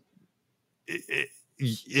Christmas.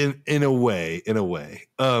 In a way, it's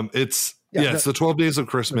the 12 days of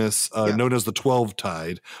Christmas, known as the 12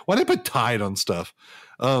 tide. Why did I put tide on stuff?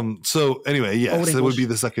 So anyway, yes, it would be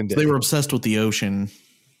the second day. They were obsessed with the ocean.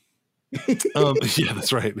 Yeah,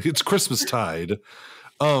 that's right. It's Christmas tide.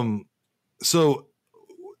 So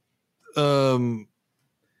all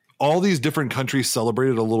these different countries celebrate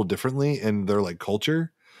it a little differently in their like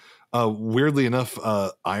culture. Weirdly enough,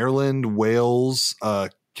 Ireland, Wales,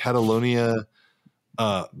 Catalonia,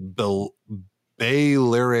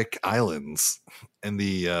 Balearic Islands, and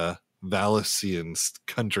the Valesian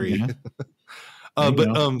country. Yeah.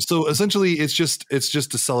 So essentially it's just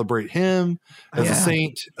to celebrate him as a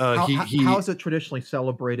saint. How is it traditionally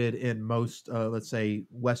celebrated in most, let's say,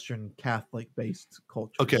 Western Catholic based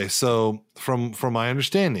cultures? Okay. So from my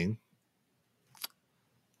understanding,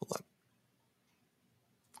 hold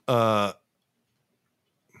on.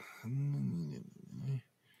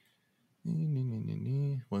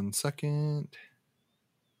 1 second.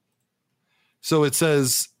 So it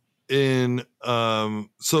says so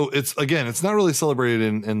it's not really celebrated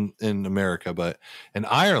in America, but in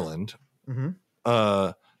Ireland,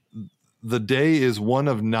 the day is one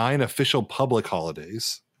of 9 official public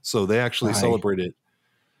holidays. So they actually celebrate it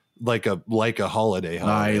like a holiday.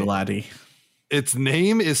 Aye, laddie. Its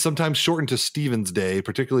name is sometimes shortened to Stephen's Day,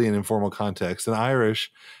 particularly in informal context. In Irish,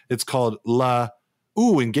 it's called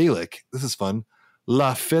in Gaelic, this is fun,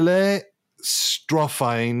 La Fille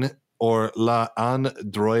Strofine or La An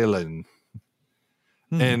Droilen.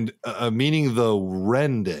 And meaning the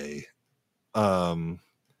Wren Day is an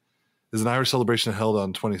Irish celebration held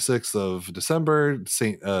on 26th of December,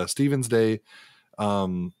 St. Stephen's Day.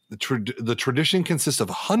 The tradition consists of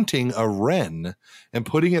hunting a wren and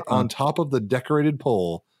putting it on top of the decorated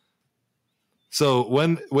pole. So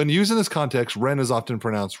when used in this context, wren is often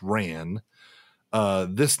pronounced ran.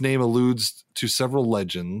 This name alludes to several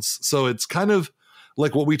legends. So it's kind of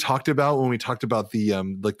like what we talked about when we talked about the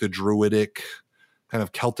like the Druidic kind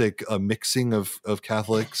of Celtic mixing of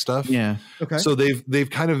Catholic stuff. Yeah. Okay. So they've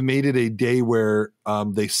kind of made it a day where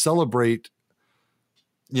they celebrate,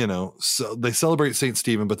 so they celebrate St.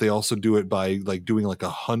 Stephen, but they also do it by like doing like a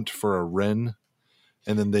hunt for a wren.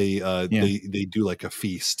 And then they do like a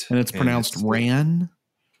feast. And it's pronounced ran.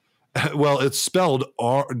 Well, it's spelled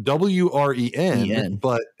WREN,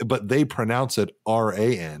 but they pronounce it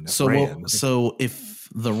RAN. So if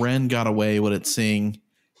the wren got away, would it sing,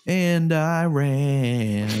 "And I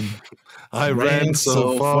ran, I ran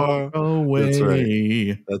so far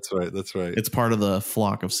away"? That's right. It's part of the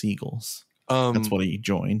flock of seagulls. That's what he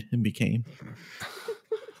joined and became.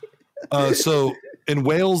 So in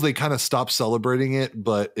Wales, they kind of stopped celebrating it,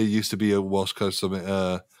 but it used to be a Welsh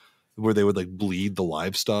custom where they would like bleed the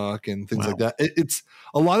livestock and things like that. It's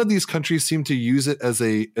a lot of these countries seem to use it as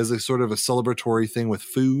a sort of a celebratory thing with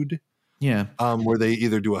food. Yeah. Where they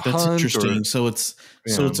either do a That's hunt interesting. So it's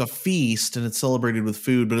a feast and it's celebrated with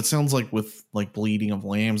food, but it sounds like with like bleeding of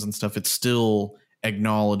lambs and stuff, it's still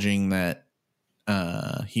acknowledging that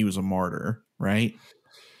he was a martyr, right?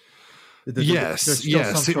 Yes.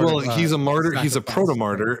 Well, he's a martyr. He's a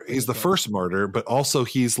proto-martyr. He's the first martyr, but also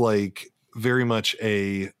he's like very much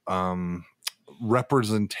a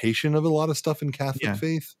representation of a lot of stuff in Catholic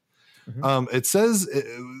faith. Mm-hmm. It says,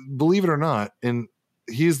 believe it or not,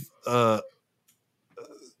 he's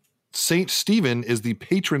Saint Stephen is the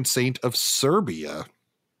patron saint of Serbia.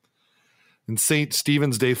 And St.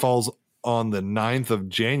 Stephen's Day falls on the 9th of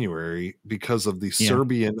January because of the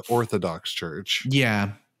Serbian Orthodox Church.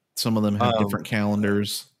 Yeah. Some of them have different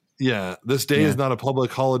calendars. Yeah. This day is not a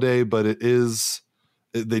public holiday, but it is.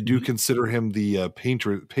 They do consider him the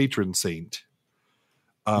patron saint.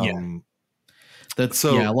 That's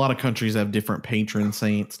so. Yeah, a lot of countries have different patron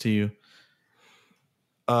saints too.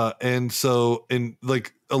 And so, and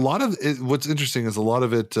like a lot of it, what's interesting is a lot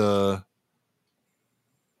of it.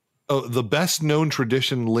 The best known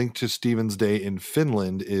tradition linked to Stephen's Day in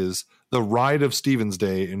Finland is the Ride of Stephen's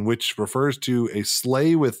Day, in which refers to a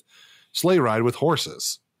sleigh ride with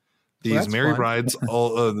horses. These merry rides,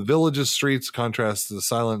 all the village's streets contrast to the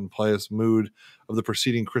silent and pious mood of the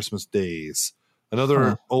preceding Christmas days.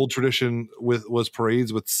 Another old tradition was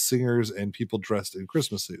parades with singers and people dressed in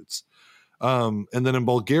Christmas suits. And then in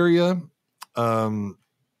Bulgaria,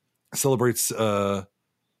 celebrates.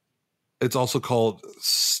 It's also called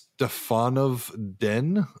Stefanov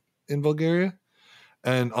Den in Bulgaria.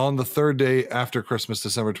 And on the third day after Christmas,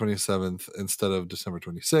 December 27th, instead of December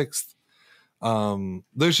 26th,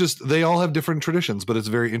 they all have different traditions, but it's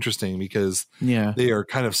very interesting because they are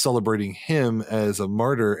kind of celebrating him as a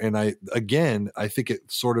martyr. And I think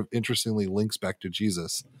it sort of interestingly links back to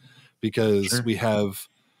Jesus, because we have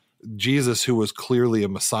Jesus, who was clearly a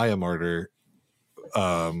Messiah martyr.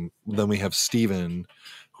 Then we have Stephen,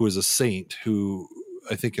 who is a saint, who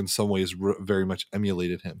I think in some ways very much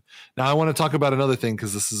emulated him. Now I want to talk about another thing,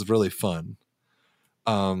 because this is really fun.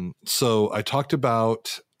 So I talked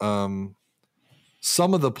about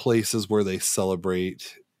some of the places where they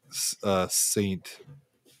celebrate Saint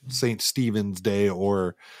Stephen's Day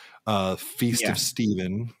or Feast of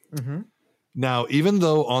Stephen. Mm-hmm. Now, even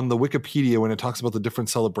though on the Wikipedia, when it talks about the different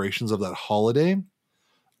celebrations of that holiday,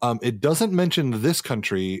 it doesn't mention this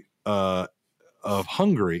country of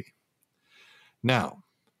Hungary. Now,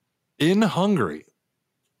 in Hungary,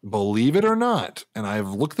 believe it or not, and I've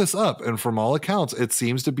looked this up, and from all accounts, it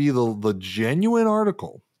seems to be the genuine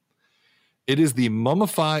article. It is the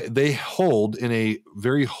mummified. They hold in a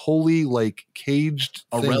very holy, like caged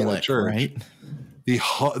thing relic, in the church, right?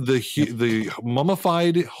 The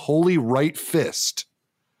mummified holy right fist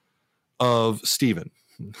of Stephen.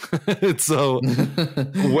 So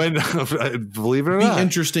when believe it or not,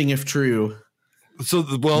 interesting if true. So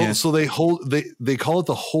so they they call it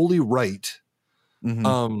the holy right.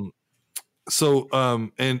 Mm-hmm.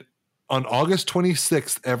 And on August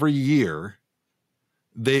 26th every year,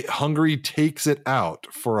 Hungary takes it out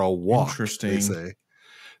for a walk. Interesting. They say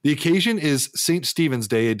the occasion is St. Stephen's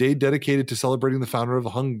Day, a day dedicated to celebrating the founder of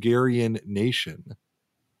the Hungarian nation.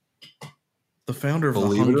 The founder of the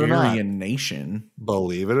Hungarian nation.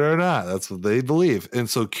 Believe it or not, that's what they believe. And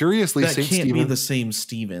so, curiously, that can't be the same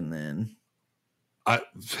Stephen then.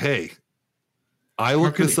 I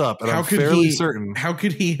looked this up, and I'm fairly certain. How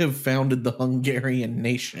could he have founded the Hungarian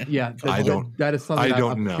nation? Yeah, that is something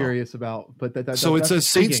I'm curious about. But it says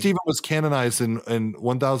Saint Stephen was canonized in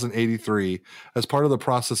 1083 as part of the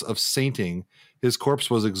process of sainting. His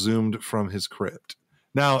corpse was exhumed from his crypt.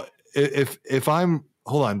 Now, if I'm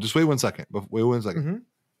hold on, just wait one second. Mm-hmm.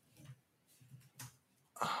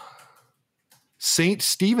 Saint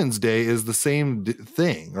Stephen's Day is the same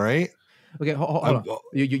thing, right? Okay, hold on.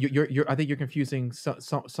 You're I think you're confusing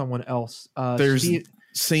someone else. There's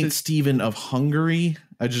Saint Stephen of Hungary.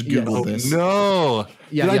 I just googled this. No,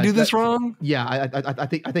 did I do this wrong? Yeah, I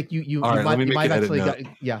think you might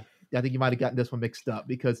have gotten this one mixed up,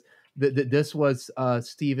 because this was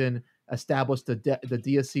Stephen established the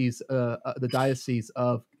diocese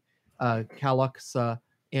of Kaluksa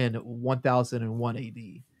in 1001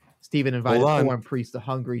 AD. Stephen invited foreign priests to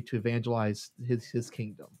Hungary to evangelize his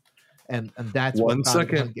kingdom. And that's what founded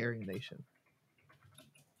the Hungarian nation.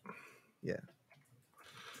 Yeah.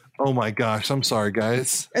 Oh my gosh! I'm sorry,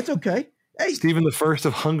 guys. It's okay. Hey, Stephen the First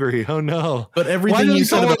of Hungary. Oh no! But everything you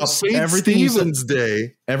said about Saint Stephen's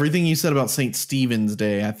Day, everything you said about Saint Stephen's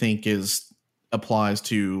Day, I think applies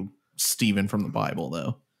to Stephen from the Bible,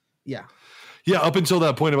 though. Yeah. Yeah, up until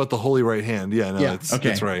that point about the holy right hand. Yeah, no,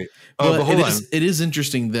 that's right. But it is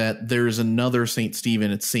interesting that there's another Saint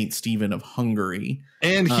Stephen. It's Saint Stephen of Hungary.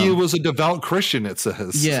 And he was a devout Christian, it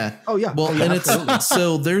says. Yeah. Oh, yeah. Well, and it's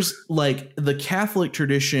so there's like the Catholic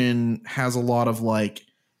tradition has a lot of like,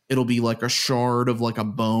 it'll be like a shard of like a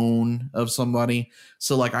bone of somebody.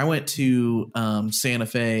 So like I went to Santa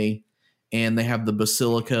Fe, and they have the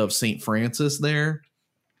Basilica of St. Francis there.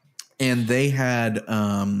 And they had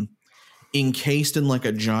encased in like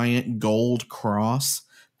a giant gold cross,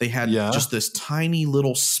 they had just this tiny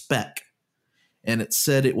little speck, and it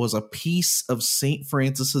said it was a piece of St.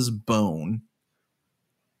 Francis's bone.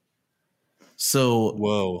 So,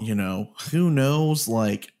 whoa, who knows?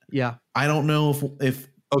 Like, yeah, I don't know if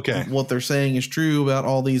what they're saying is true about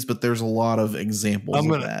all these, but there's a lot of examples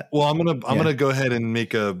of that. Well, I'm gonna go ahead and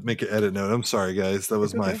make an edit note. I'm sorry, guys, that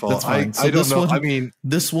was my fault. That's fine. I don't know.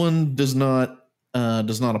 This one does not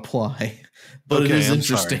apply, but it is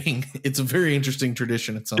interesting. It's a very interesting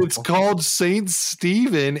tradition. It's called Saint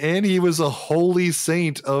Stephen, and he was a holy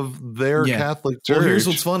saint of their Catholic Church. Well, here's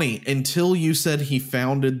what's funny. Until you said he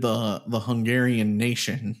founded the Hungarian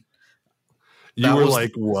nation, you were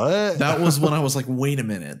like, what? That was when I was like, wait a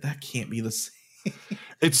minute, that can't be the same.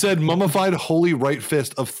 It said mummified holy right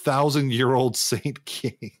fist of 1,000-year-old Saint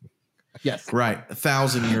King. Yes. Right.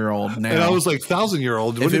 1,000-year-old now. And I was like,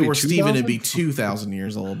 1,000-year-old. If it were Stephen, it'd be 2,000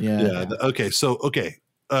 years old. Yeah. Yeah. Okay. So,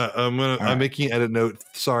 I'm making an edit note.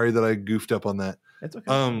 Sorry that I goofed up on that. That's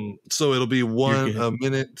okay. So it'll be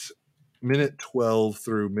minute 12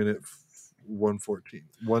 through minute 114.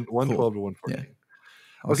 112 to 114. Yeah.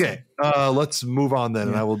 Awesome. Okay. Let's move on then,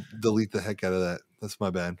 and I will delete the heck out of that. That's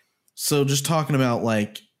my bad. So just talking about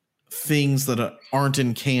like things that aren't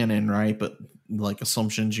in canon, right? But like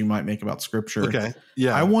assumptions you might make about scripture. Okay.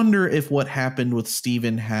 Yeah. I wonder if what happened with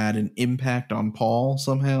Stephen had an impact on Paul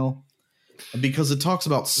somehow, because it talks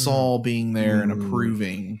about Saul being there and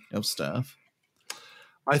approving of stuff.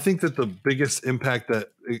 I think that the biggest impact that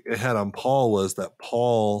it had on Paul was that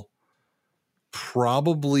Paul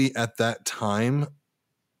probably at that time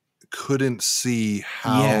couldn't see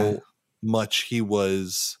how much he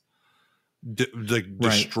was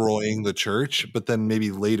destroying the church, but then maybe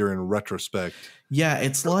later in retrospect,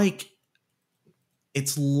 it's like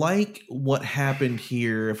what happened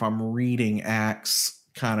here. If I'm reading Acts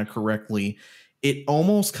kind of correctly, it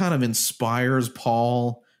almost kind of inspires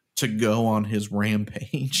Paul to go on his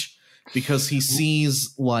rampage because he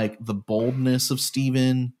sees like the boldness of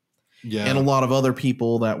Stephen and a lot of other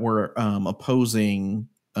people that were opposing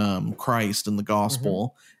Christ and the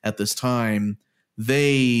gospel at this time.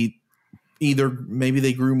 They maybe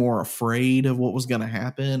they grew more afraid of what was going to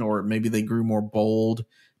happen, or maybe they grew more bold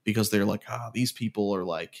because they're like, these people are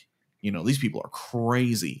like, these people are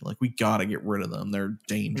crazy. Like, we got to get rid of them. They're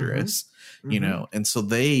dangerous, and so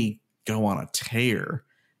they go on a tear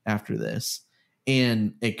after this.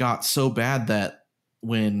 And it got so bad that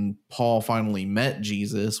when Paul finally met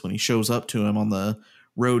Jesus, when he shows up to him on the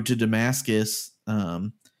road to Damascus,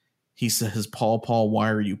 he says, Paul, why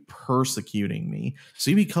are you persecuting me? So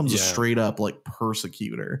he becomes a straight up like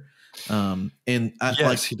persecutor. He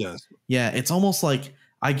does. Yeah. It's almost like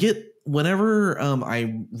I get whenever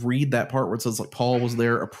I read that part where it says like Paul was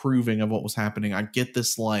there approving of what was happening. I get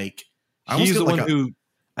this like, I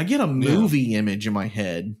get a movie image in my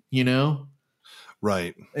head,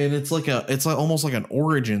 Right. And it's almost like an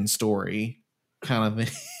origin story kind of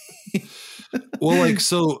thing. Well, like,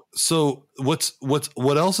 so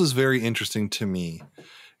what else is very interesting to me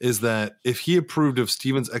is that if he approved of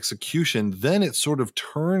Stephen's execution, then it sort of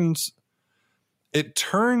turns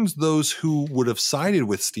those who would have sided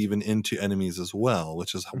with Stephen into enemies as well,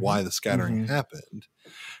 which is why the scattering happened.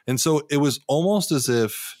 And so it was almost as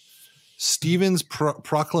if Stephen's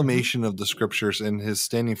proclamation of the scriptures and his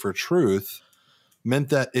standing for truth meant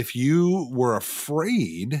that if you were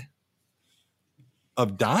afraid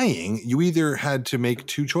of dying, you either had to make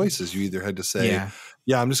two choices. You either had to say,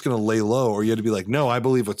 I'm just going to lay low, or you had to be like, no, I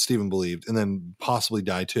believe what Stephen believed, and then possibly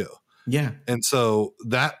die too. Yeah. And so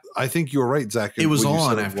that, I think you were right, Zach. It was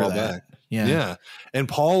on after that. Back. Yeah. And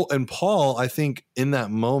Paul, I think in that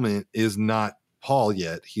moment is not Paul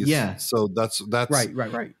yet. So that's right.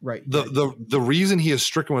 The reason he is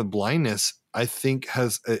stricken with blindness, I think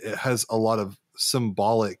has a lot of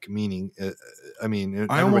symbolic meaning.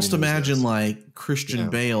 I almost imagine like Christian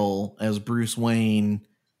Bale as Bruce Wayne,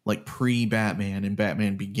 like pre-Batman in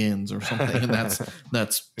Batman Begins or something, and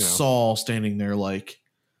that's Saul standing there like,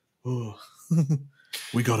 oh,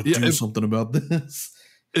 we got to do something about this.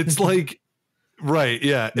 It's like, right,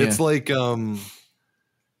 it's like in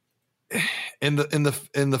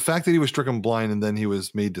the fact that he was stricken blind and then he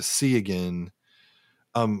was made to see again,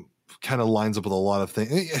 kind of lines up with a lot of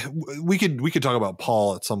things. We could talk about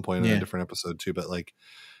Paul at some point in a different episode too, but like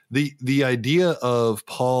the idea of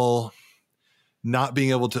Paul not being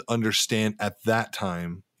able to understand at that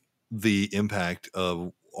time the impact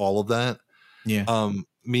of all of that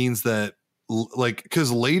means that like,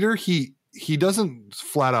 because later he doesn't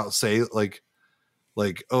flat out say like,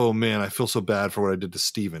 oh man, I feel so bad for what I did to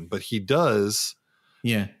Stephen, but he does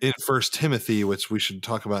in 1 Timothy, which we should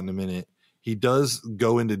talk about in a minute. He does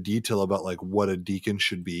go into detail about like what a deacon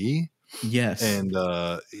should be. Yes. And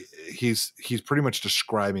he's pretty much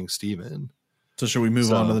describing Stephen. So should we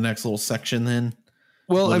move on to the next little section then?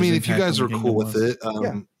 Well, I mean, if you guys are cool with it,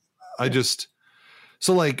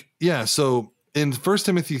 so in 1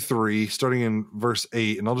 Timothy 3, starting in verse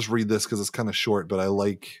 8, and I'll just read this because it's kind of short, but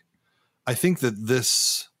I think that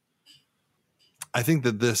this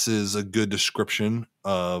is a good description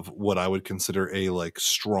of what I would consider a like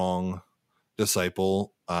strong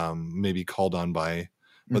disciple, maybe called on by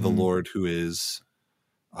the Lord, who is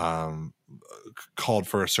called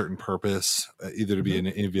for a certain purpose, either to be an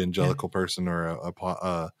evangelical person or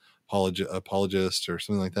a apologist or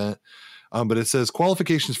something like that. But it says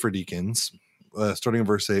qualifications for deacons, starting in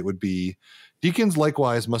verse 8, would be deacons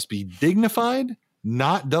likewise must be dignified,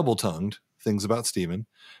 not double-tongued, things about Stephen,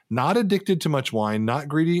 not addicted to much wine, not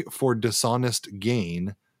greedy for dishonest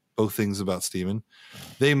gain, both things about Stephen.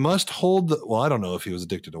 They must hold I don't know if he was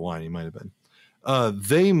addicted to wine. He might have been.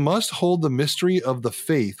 They must hold the mystery of the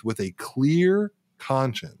faith with a clear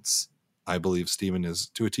conscience. I believe Stephen is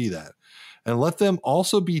to a T that. And let them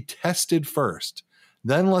also be tested first.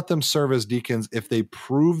 Then let them serve as deacons if they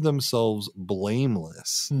prove themselves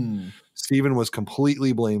blameless. Stephen was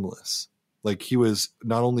completely blameless. Like, he was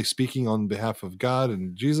not only speaking on behalf of God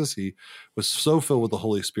and Jesus, he was so filled with the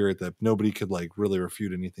Holy Spirit that nobody could like really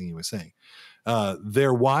refute anything he was saying.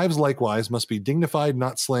 Their wives likewise must be dignified,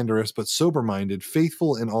 not slanderous, but sober-minded,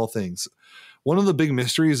 faithful in all things. One of the big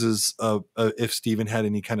mysteries is if Stephen had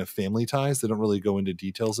any kind of family ties. They don't really go into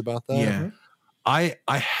details about that. Yeah. I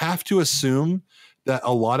have to assume that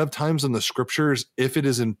a lot of times in the scriptures, if it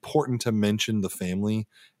is important to mention the family,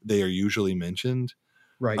 they are usually mentioned.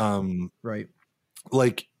 Right. Right.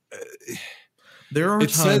 Like, there are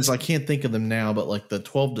times, I can't think of them now, but like the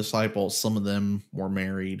 12 disciples, some of them were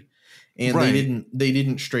married, and they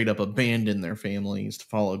didn't straight up abandon their families to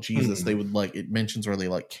follow Jesus. They would, like, it mentions where they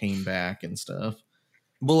like came back and stuff.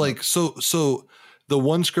 Well, like, so the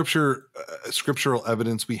one scriptural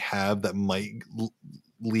evidence we have that might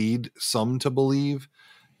lead some to believe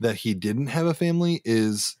that he didn't have a family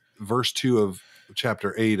is verse 2 of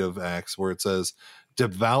chapter 8 of Acts, where it says,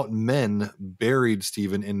 devout men buried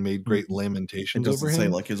Stephen and made great lamentations over him. It doesn't say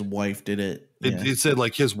like his wife did it. It said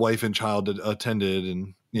like his wife and child attended,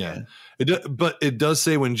 and but it does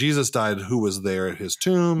say when Jesus died, who was there at his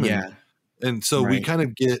tomb. And so we kind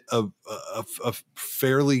of get a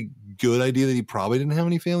fairly good idea that he probably didn't have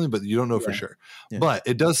any family, but you don't know for sure. But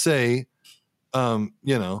it does say, and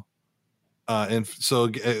so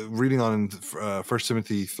reading on in 1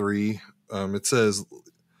 Timothy 3, it says,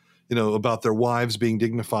 about their wives being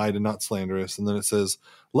dignified and not slanderous. And then it says,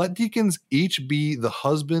 let deacons each be the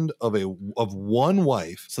husband of one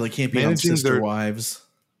wife. So they can't be on sister wives.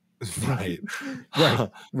 Right.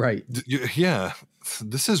 Right. Yeah.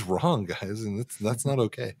 This is wrong, guys. And that's not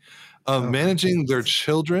okay. Managing their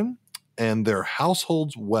children and their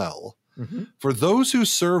households well. For those who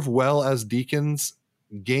serve well as deacons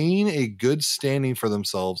gain a good standing for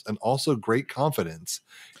themselves and also great confidence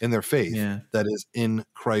in their faith that is in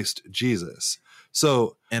Christ Jesus.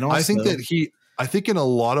 So, and also, I think in a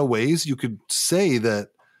lot of ways you could say that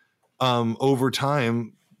over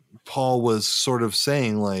time, Paul was sort of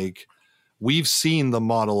saying, like, we've seen the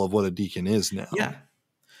model of what a deacon is now. Yeah.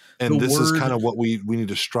 And this is kind of what we need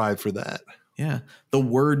to strive for that. Yeah. The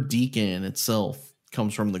word deacon itself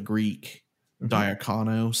comes from the Greek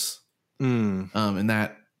diakonos. And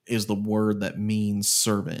that is the word that means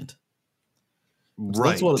servant.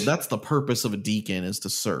 So that's the purpose of a deacon, is to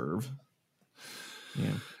serve.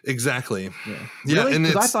 Yeah. Exactly. Yeah. Really?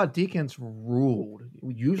 Because I thought deacons ruled.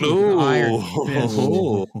 Usually iron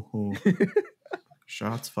fist.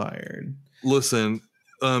 Shots fired. Listen,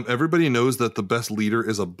 everybody knows that the best leader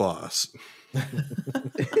is a boss.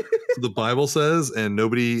 The Bible says, and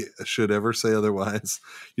nobody should ever say otherwise.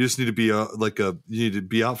 You just need to be you need to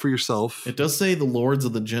be out for yourself. It does say the lords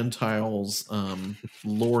of the Gentiles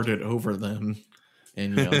lord it over them,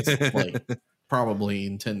 and it's like probably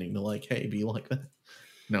intending to like, hey, be like that.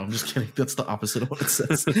 No, I'm just kidding. That's the opposite of what it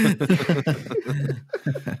says.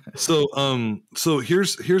 So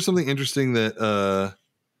here's something interesting that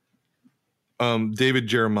David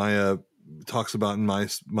Jeremiah talks about in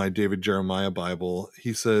my David Jeremiah Bible.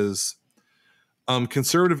 He says,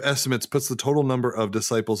 conservative estimates puts the total number of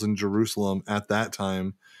disciples in Jerusalem at that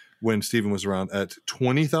time when Stephen was around at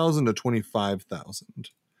 20,000 to 25,000.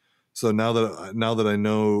 So now that I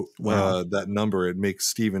know that number, it makes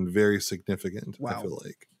Stephen very significant. Wow. I feel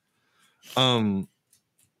like.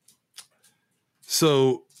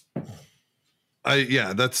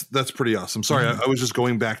 That's pretty awesome. Sorry, I was just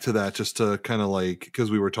going back to that just to kind of like, because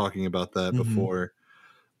we were talking about that before.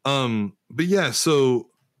 But yeah, so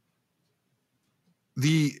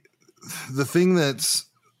the thing that's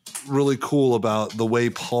really cool about the way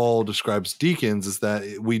Paul describes deacons is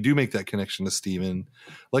that we do make that connection to Stephen.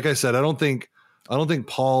 Like I said, I don't think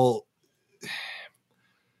Paul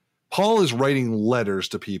is writing letters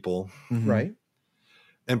to people, right?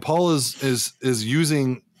 And Paul is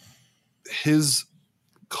using his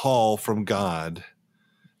call from God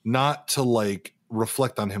not to like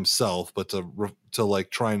reflect on himself, but to like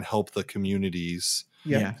try and help the communities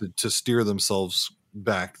to steer themselves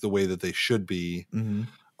back the way that they should be.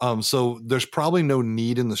 So there's probably no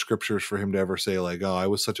need in the scriptures for him to ever say like, oh, I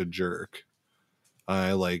was such a jerk,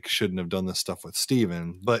 I like shouldn't have done this stuff with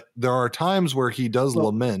Stephen. But there are times where he does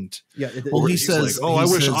lament. Yeah. Well, he says, like, oh, I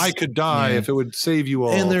wish I could die if it would save you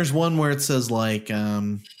all. And there's one where it says like,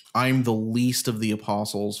 I'm the least of the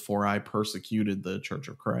apostles, for I persecuted the Church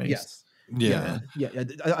of Christ. Yes. Yeah.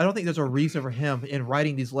 I don't think there's a reason for him in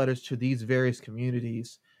writing these letters to these various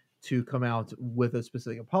communities to come out with a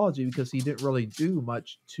specific apology, because he didn't really do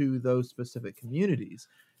much to those specific communities.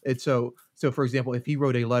 And so for example, if he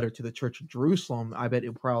wrote a letter to the Church of Jerusalem, I bet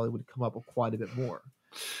it probably would come up with quite a bit more.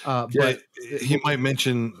 But he might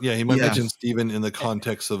mention Stephen in the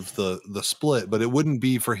context of the split, but it wouldn't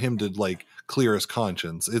be for him to like clear his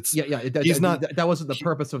conscience. It's that wasn't the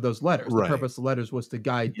purpose of those letters. Right. The purpose of the letters was to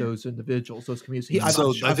guide those individuals, those communities.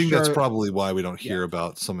 I think that's probably why we don't hear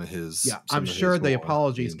about some of his. Yeah, I'm sure the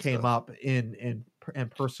apologies came up in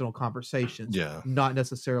personal conversations, not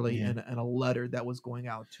necessarily in a letter that was going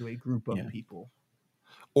out to a group of people.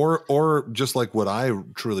 Or just like what I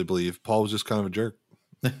truly believe, Paul was just kind of a jerk.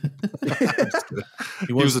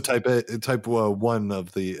 he was a type 1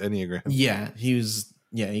 of the Enneagram. Yeah, he was.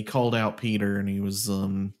 Yeah, he called out Peter, and he was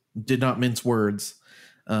did not mince words.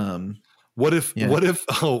 What if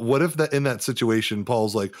that in that situation,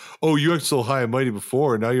 Paul's like, oh, you acted so high and mighty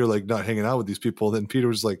before, and now you're like not hanging out with these people. And then Peter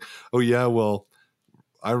was like, oh yeah, well,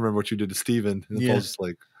 I remember what you did to Stephen. And Paul's just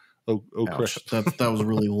like, oh crap, that was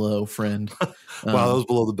really low, friend. Wow, that was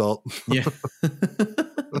below the belt.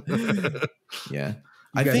 Yeah.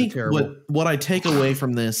 I think what I take away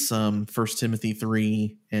from this 1 Timothy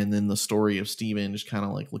 3 and then the story of Stephen, just kind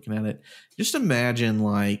of like looking at it, just imagine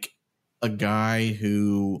like a guy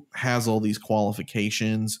who has all these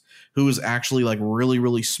qualifications, who is actually like really,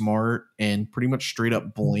 really smart and pretty much straight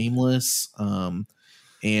up blameless,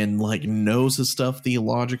 and like knows his stuff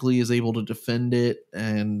theologically, is able to defend it,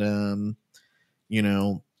 and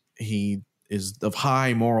he is of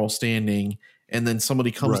high moral standing, and then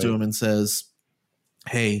somebody comes to him and says,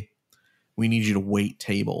 hey, we need you to wait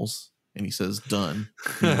tables. And he says, done.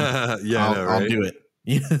 I'll do it.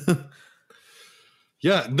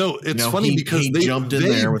 Yeah, no, it's funny because they jumped in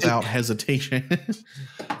there without hesitation.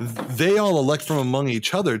 They all elect from among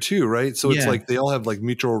each other too, right? So it's like they all have like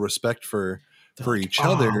mutual respect for each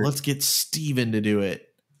other. Let's get Stephen to do it.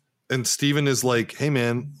 And Stephen is like, hey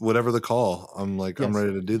man, whatever the call, I'm like, I'm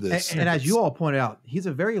ready to do this. And as you all pointed out, he's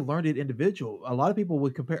a very learned individual. A lot of people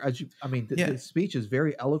would compare, the speech is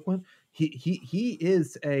very eloquent. He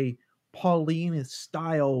is a Pauline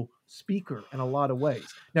style speaker in a lot of ways.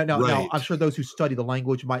 Now, I'm sure those who study the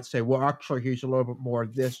language might say, well, actually, he's a little bit more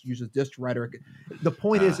of this, uses this rhetoric. The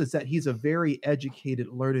point is that he's a very educated,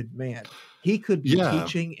 learned man. He could be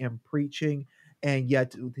teaching and preaching, and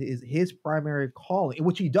yet his primary calling,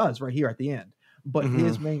 which he does right here at the end, but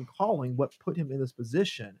his main calling, what put him in this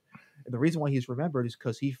position, and the reason why he's remembered is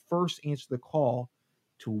because he first answered the call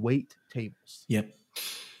to wait tables. Yep.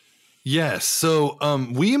 Yes. So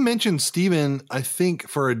we mentioned Stephen, I think,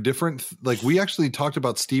 for a different, like we actually talked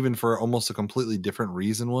about Stephen for almost a completely different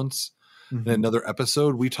reason once in another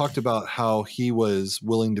episode. We talked about how he was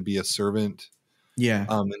willing to be a servant. Yeah.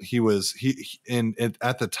 And and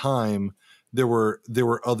at the time there were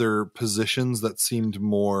other positions that seemed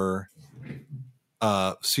more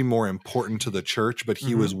important to the church, but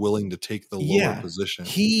he was willing to take the lower position.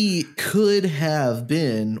 He could have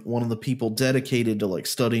been one of the people dedicated to like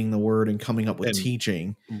studying the word and coming up with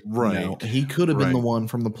teaching. Right. He could have been the one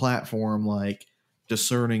from the platform, like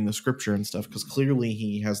discerning the scripture and stuff, because clearly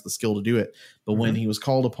he has the skill to do it. But when he was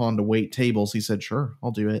called upon to wait tables, he said, sure,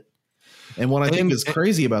 I'll do it. And what I think is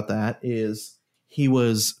crazy about that is he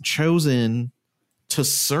was chosen to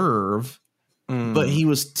serve, but he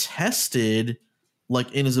was tested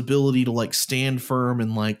like in his ability to like stand firm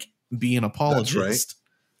and like be an apologist.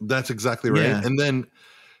 That's exactly right. Yeah. And then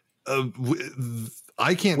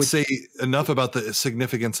I can't say enough about the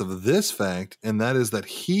significance of this fact, and that is that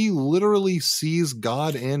he literally sees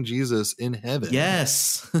God and Jesus in heaven.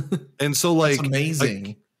 Yes. And so like that's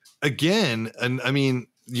amazing. Again, and I mean,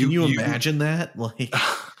 can you imagine that? Like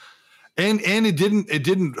and it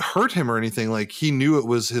didn't hurt him or anything. Like he knew it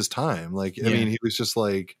was his time. Like I mean, he was just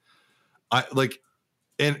like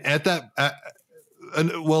and at that,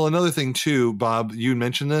 well, another thing too, Bob, you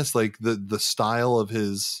mentioned this, like the style of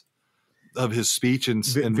his speech and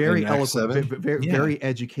very in eloquent, very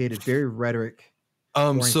educated, very rhetoric.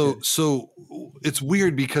 So it's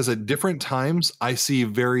weird because at different times I see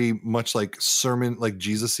very much like sermon, like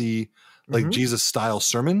Jesus-y, like Jesus style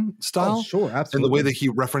sermon style. Oh, sure, absolutely. And the way that he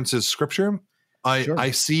references scripture,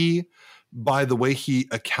 I see by the way he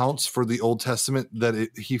accounts for the Old Testament that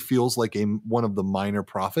he feels like one of the minor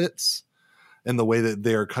prophets, and the way that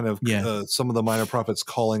they're kind of some of the minor prophets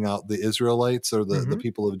calling out the Israelites or the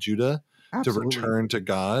people of Judah to return to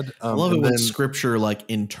God. I love it when scripture like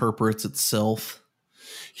interprets itself.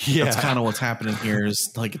 Yeah, that's kind of what's happening here.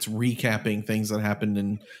 Is like it's recapping things that happened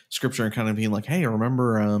in scripture and kind of being like, "Hey,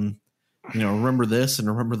 remember, remember this, and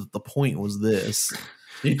remember that the point was this."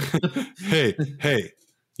 hey,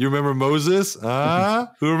 you remember Moses?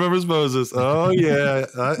 Who remembers Moses? Oh yeah,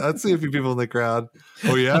 I see a few people in the crowd.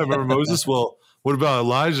 Oh yeah, I remember Moses. Well, what about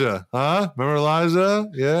Elijah? Remember Elijah?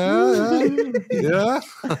 Yeah.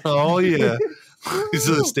 Oh yeah. He's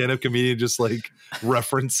a stand-up comedian, just like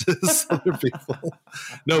references other people.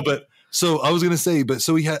 No, but so I was gonna say,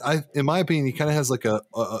 so he had, in my opinion, he kind of has like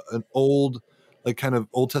an old, like kind of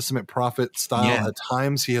Old Testament prophet style. Yeah. At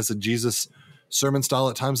times, he has a Jesus sermon style.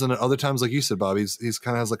 At times, and at other times, like you said, Bob, he's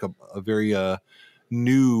kind of has like a very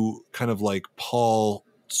new kind of like Paul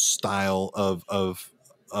style of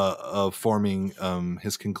forming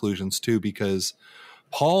his conclusions too, because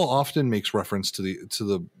Paul often makes reference to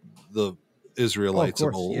the Israelites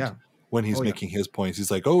of old when he's making his points.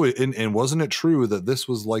 He's like, oh, and wasn't it true that this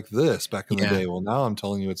was like this back in the day? Well, now I'm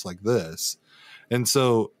telling you it's like this. And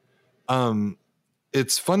so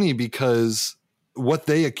it's funny because what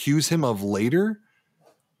they accuse him of later,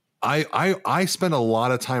 I spent a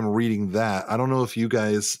lot of time reading that. I don't know if you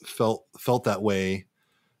guys felt that way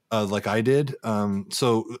like I did.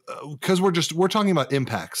 So because we're talking about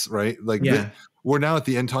impacts, right? Like we're now at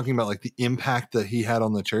the end talking about like the impact that he had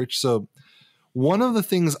on the church. So one of the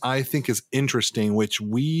things I think is interesting, which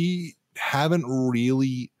we haven't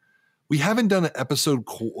done an episode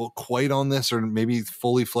quite on this, or maybe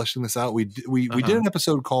fully fleshing this out. We did an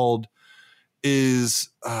episode called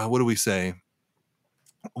what do we say?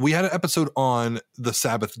 We had an episode on the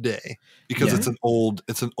Sabbath day because it's an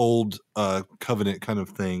old covenant kind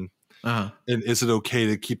of thing. And is it okay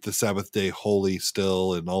to keep the Sabbath day holy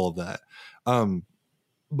still and all of that?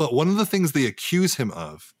 But one of the things they accuse him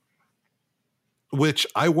of, which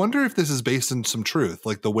I wonder if this is based in some truth,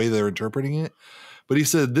 like the way they're interpreting it. But he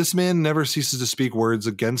said, this man never ceases to speak words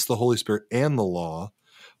against the Holy Spirit and the law.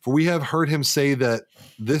 For we have heard him say that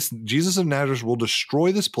this Jesus of Nazareth will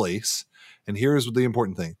destroy this place. And here is the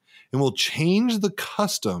important thing, and will change the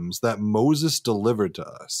customs that Moses delivered to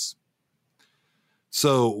us.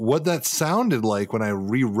 So what that sounded like when I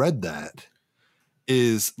reread that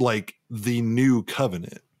is like the new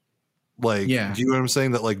covenant. Like, do you know what I'm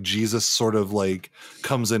saying? That like Jesus sort of like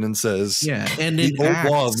comes in and says, and the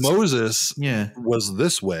old law of Moses was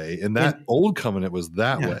this way, and that old covenant was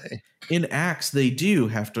that way. In Acts, they do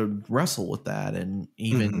have to wrestle with that, and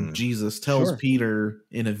even Jesus tells Peter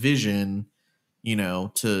in a vision,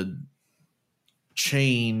 to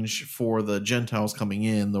change for the Gentiles coming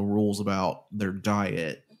in the rules about their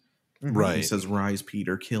diet. Right? He says, "Rise,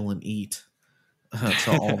 Peter, kill and eat."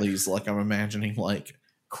 So all these, like, I'm imagining like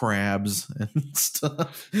crabs and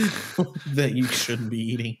stuff that you shouldn't be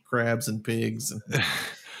eating, crabs and pigs.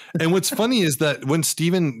 And what's funny is that when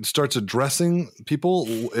Stephen starts addressing people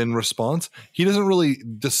in response, he doesn't really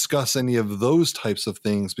discuss any of those types of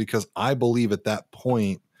things, because I believe at that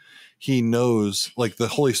point he knows, like, the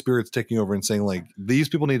Holy Spirit's taking over and saying, like, these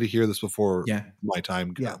people need to hear this before my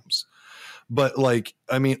time comes. But like,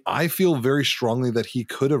 I mean, I feel very strongly that he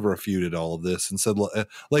could have refuted all of this and said,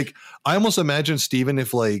 like, I almost imagine Stephen,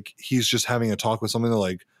 if like he's just having a talk with someone, they're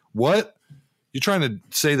like, what? You're trying to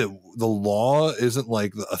say that the law isn't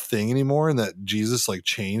like a thing anymore and that Jesus like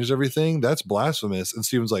changed everything? That's blasphemous. And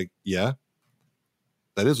Stephen's like, yeah,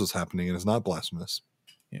 that is what's happening, and it's not blasphemous.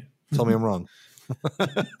 Yeah. Tell me I'm wrong.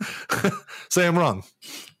 Say I'm wrong.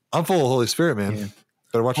 I'm full of Holy Spirit, man. Yeah.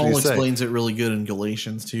 Better watch Paul explains it really good in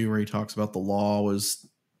Galatians too, where he talks about the law was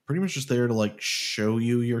pretty much just there to like show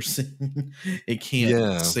you your sin. It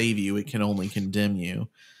can't save you. It can only condemn you.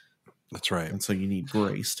 That's right. And so you need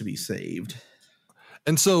grace to be saved.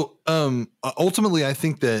 And so ultimately, I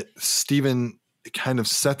think that Stephen kind of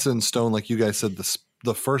sets in stone, like you guys said,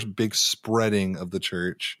 the first big spreading of the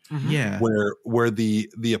church. Yeah. Where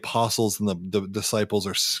the apostles and the disciples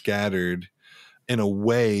are scattered in a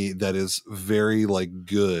way that is very like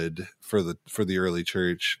good for the early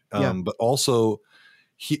church. But also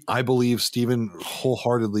I believe Stephen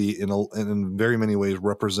wholeheartedly in very many ways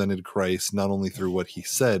represented Christ, not only through what he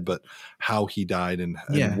said, but how he died and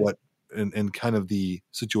what, and kind of the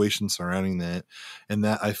situation surrounding that. And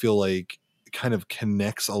that I feel like kind of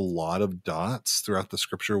connects a lot of dots throughout the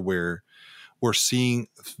scripture where we're seeing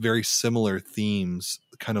very similar themes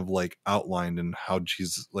kind of like outlined in how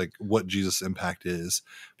Jesus, like what Jesus' impact is,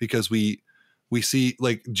 because we see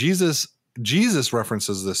like Jesus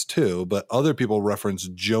references this too, but other people reference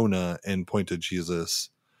Jonah and point to Jesus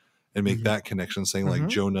and make that connection, saying like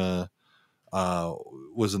Jonah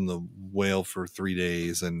was in the whale for 3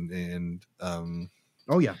 days and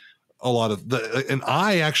a lot of and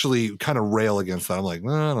I actually kind of rail against that. I'm like,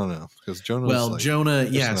 I don't know, because Jonah,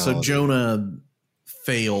 so Jonah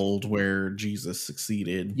failed where Jesus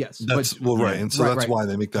succeeded. Yes, that's right, and so that's why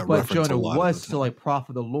they make that reference. But Jonah was still a prophet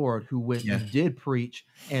of the Lord who went and did preach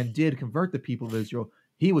and did convert the people of Israel.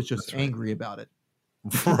 He was just angry about it.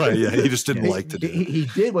 Right? Yeah, he just didn't like to do it. He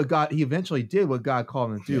did what God. He eventually did what God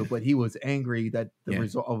called him to do, but he was angry that the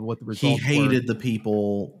result of what the results. He hated the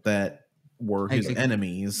people that were his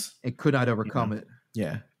enemies. It could not overcome it.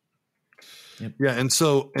 Yeah. Yep. Yeah, and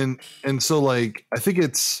so like I think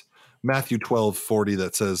it's Matthew 12:40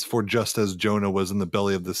 that says, "For just as Jonah was in the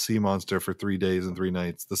belly of the sea monster for 3 days and 3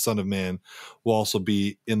 nights, the Son of Man will also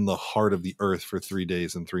be in the heart of the earth for 3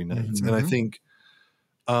 days and 3 nights." And I think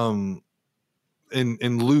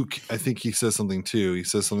in Luke, I think he says something too. He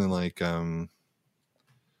says something like where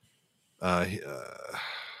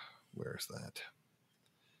is that?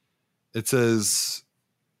 It says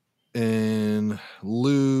in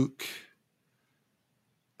Luke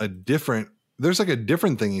there's like a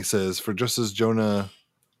different thing he says, for just as Jonah,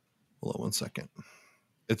 hold on one second.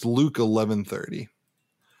 It's Luke 11:30. I'm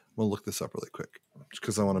gonna look this up really quick just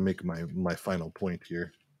because I want to make my final point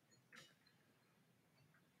here.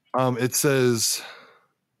 It says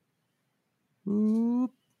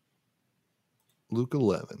Luke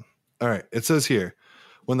 11. All right, it says here,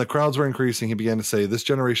 when the crowds were increasing, he began to say, "This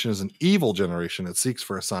generation is an evil generation. It seeks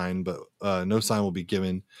for a sign, but no sign will be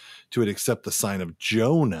given to it except the sign of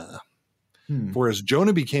Jonah. For as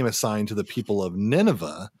Jonah became a sign to the people of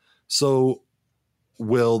Nineveh, so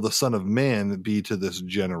will the Son of Man be to this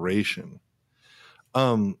generation."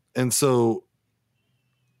 And so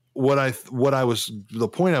the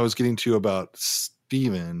point I was getting to about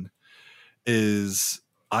Stephen is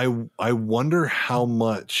I wonder how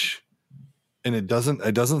much, and it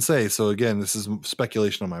doesn't say, so again, this is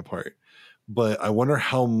speculation on my part, but I wonder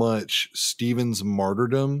how much Stephen's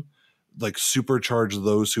martyrdom like supercharge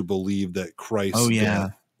those who believe that Christ's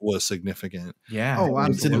death was significant. Yeah.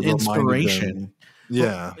 It's an inspiration.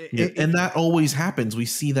 Yeah. And that always happens. We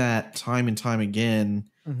see that time and time again,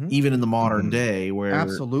 even in the modern day, where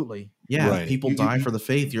absolutely. Yeah. People die for the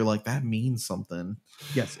faith. You're like, that means something.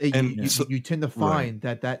 Yes. You tend to find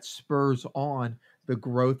that spurs on the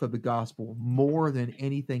growth of the gospel more than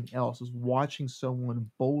anything else, is watching someone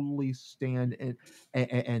boldly stand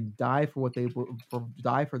and die for what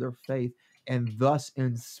die for their faith, and thus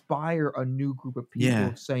inspire a new group of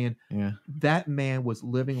people saying, that man was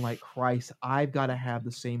living like Christ. I've got to have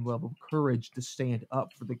the same level of courage to stand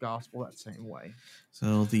up for the gospel that same way.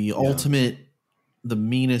 So the ultimate, the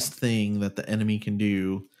meanest thing that the enemy can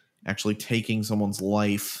do, actually taking someone's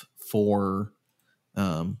life for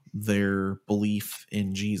their belief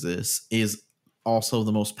in Jesus, is also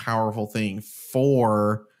the most powerful thing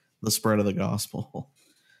for the spread of the gospel.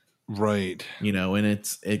 Right. And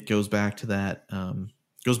it goes back to that,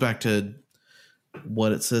 goes back to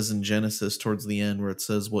what it says in Genesis towards the end, where it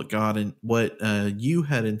says what you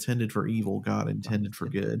had intended for evil, God intended for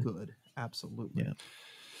good. Good. Absolutely. Yeah.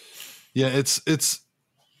 Yeah. It's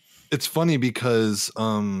funny because,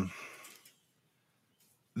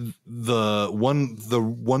 the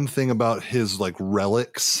one thing about his like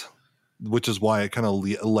relics, which is why it kind of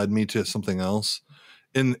led me to something else.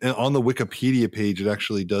 And on the Wikipedia page, it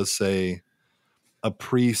actually does say a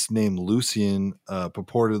priest named Lucian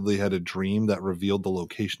purportedly had a dream that revealed the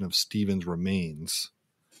location of Stephen's remains,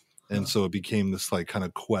 and so it became this like kind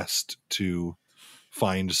of quest to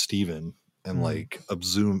find Stephen and like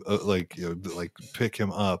pick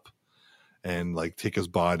him up and like take his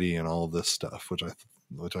body and all of this stuff, which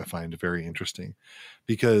I find very interesting,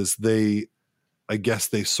 because I guess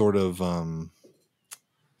they sort of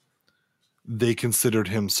they considered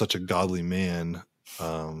him such a godly man.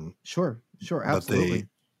 Sure, absolutely.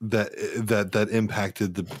 That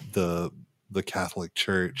impacted the Catholic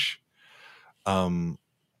Church.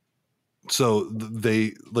 So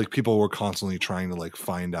they, like, people were constantly trying to like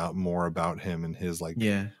find out more about him and his like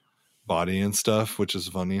body and stuff, which is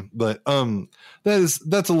funny. But that's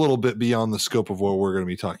a little bit beyond the scope of what we're going to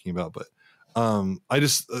be talking about. But I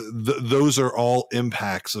just those are all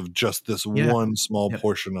impacts of just this one small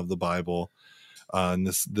portion of the Bible. And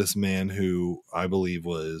this man who I believe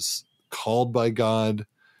was called by God,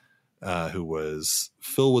 who was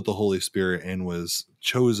filled with the Holy Spirit and was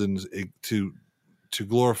chosen to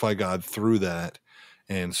glorify God through that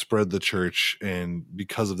and spread the church. And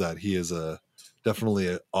because of that, he is definitely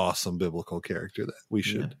an awesome biblical character that we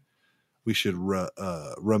should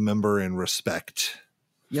remember and respect.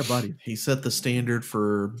 Yeah, buddy. He set the standard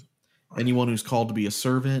for anyone who's called to be a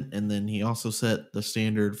servant, and then he also set the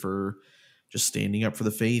standard for just standing up for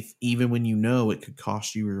the faith, even when you know it could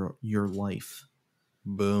cost you your life.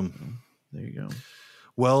 Boom. There you go.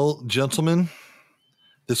 Well, gentlemen,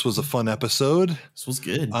 this was a fun episode. This was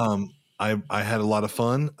good. I had a lot of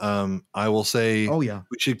fun. I will say, we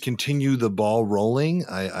should continue the ball rolling.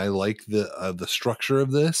 I like the structure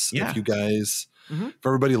of this. Yeah. If you guys, for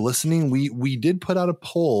everybody listening, we did put out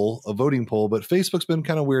a voting poll, but Facebook's been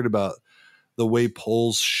kind of weird about the way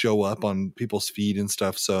polls show up on people's feed and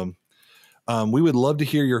stuff. So we would love to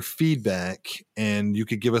hear your feedback, and you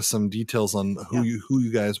could give us some details on who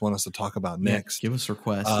you guys want us to talk about next. Give us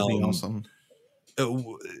requests. That'd be awesome.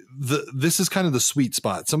 This is kind of the sweet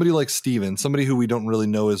spot. Somebody like Steven, somebody who we don't really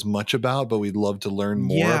know as much about, but we'd love to learn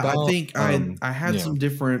more about. I think I had some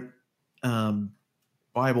different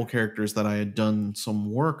Bible characters that I had done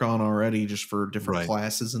some work on already, just for different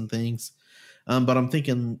classes and things. But I'm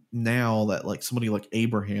thinking now that like somebody like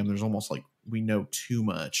Abraham, there's almost like we know too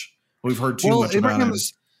much. We've heard too much about him.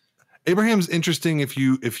 Abraham's interesting if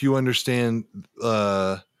you understand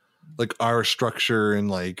like our structure and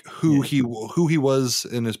like who he was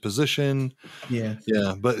in his position.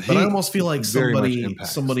 But I almost feel like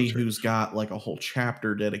somebody who's got like a whole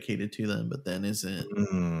chapter dedicated to them, but then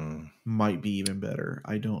isn't might be even better.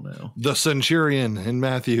 I don't know. The centurion in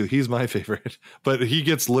Matthew, he's my favorite, but he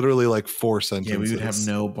gets literally like 4 sentences. Yeah, we would have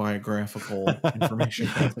no biographical information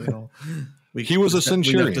at all. He was a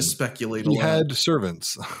centurion. We have to speculate. He had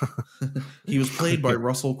servants. He was played by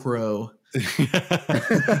Russell Crowe.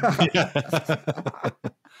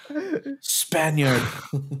 Spaniard.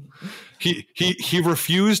 He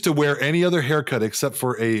refused to wear any other haircut except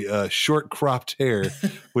for a short cropped hair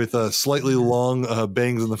with slightly long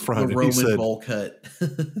bangs in the front. The Roman bowl cut.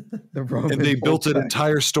 And they built an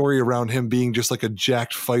entire story around him being just like a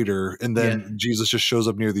jacked fighter. And then Jesus just shows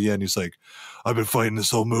up near the end. He's like, I've been fighting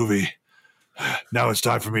this whole movie. Now it's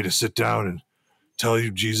time for me to sit down and tell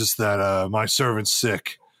you, Jesus, that my servant's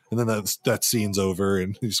sick. And then that scene's over,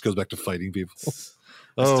 and he just goes back to fighting people.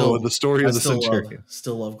 The story of the centurion.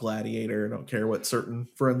 Still love Gladiator. I don't care what certain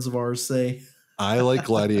friends of ours say. I like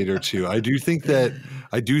Gladiator too. I do think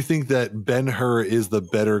that Ben-Hur is the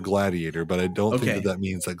better Gladiator, but I don't think that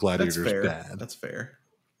means that Gladiator is bad. That's fair.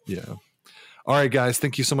 Yeah. All right, guys.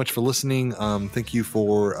 Thank you so much for listening. Thank you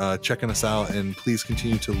for checking us out, and please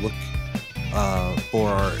continue to look for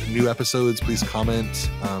our new episodes. Please comment.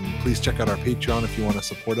 Please check out our Patreon if you want to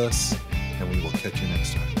support us, and we will catch you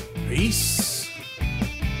next time. Peace.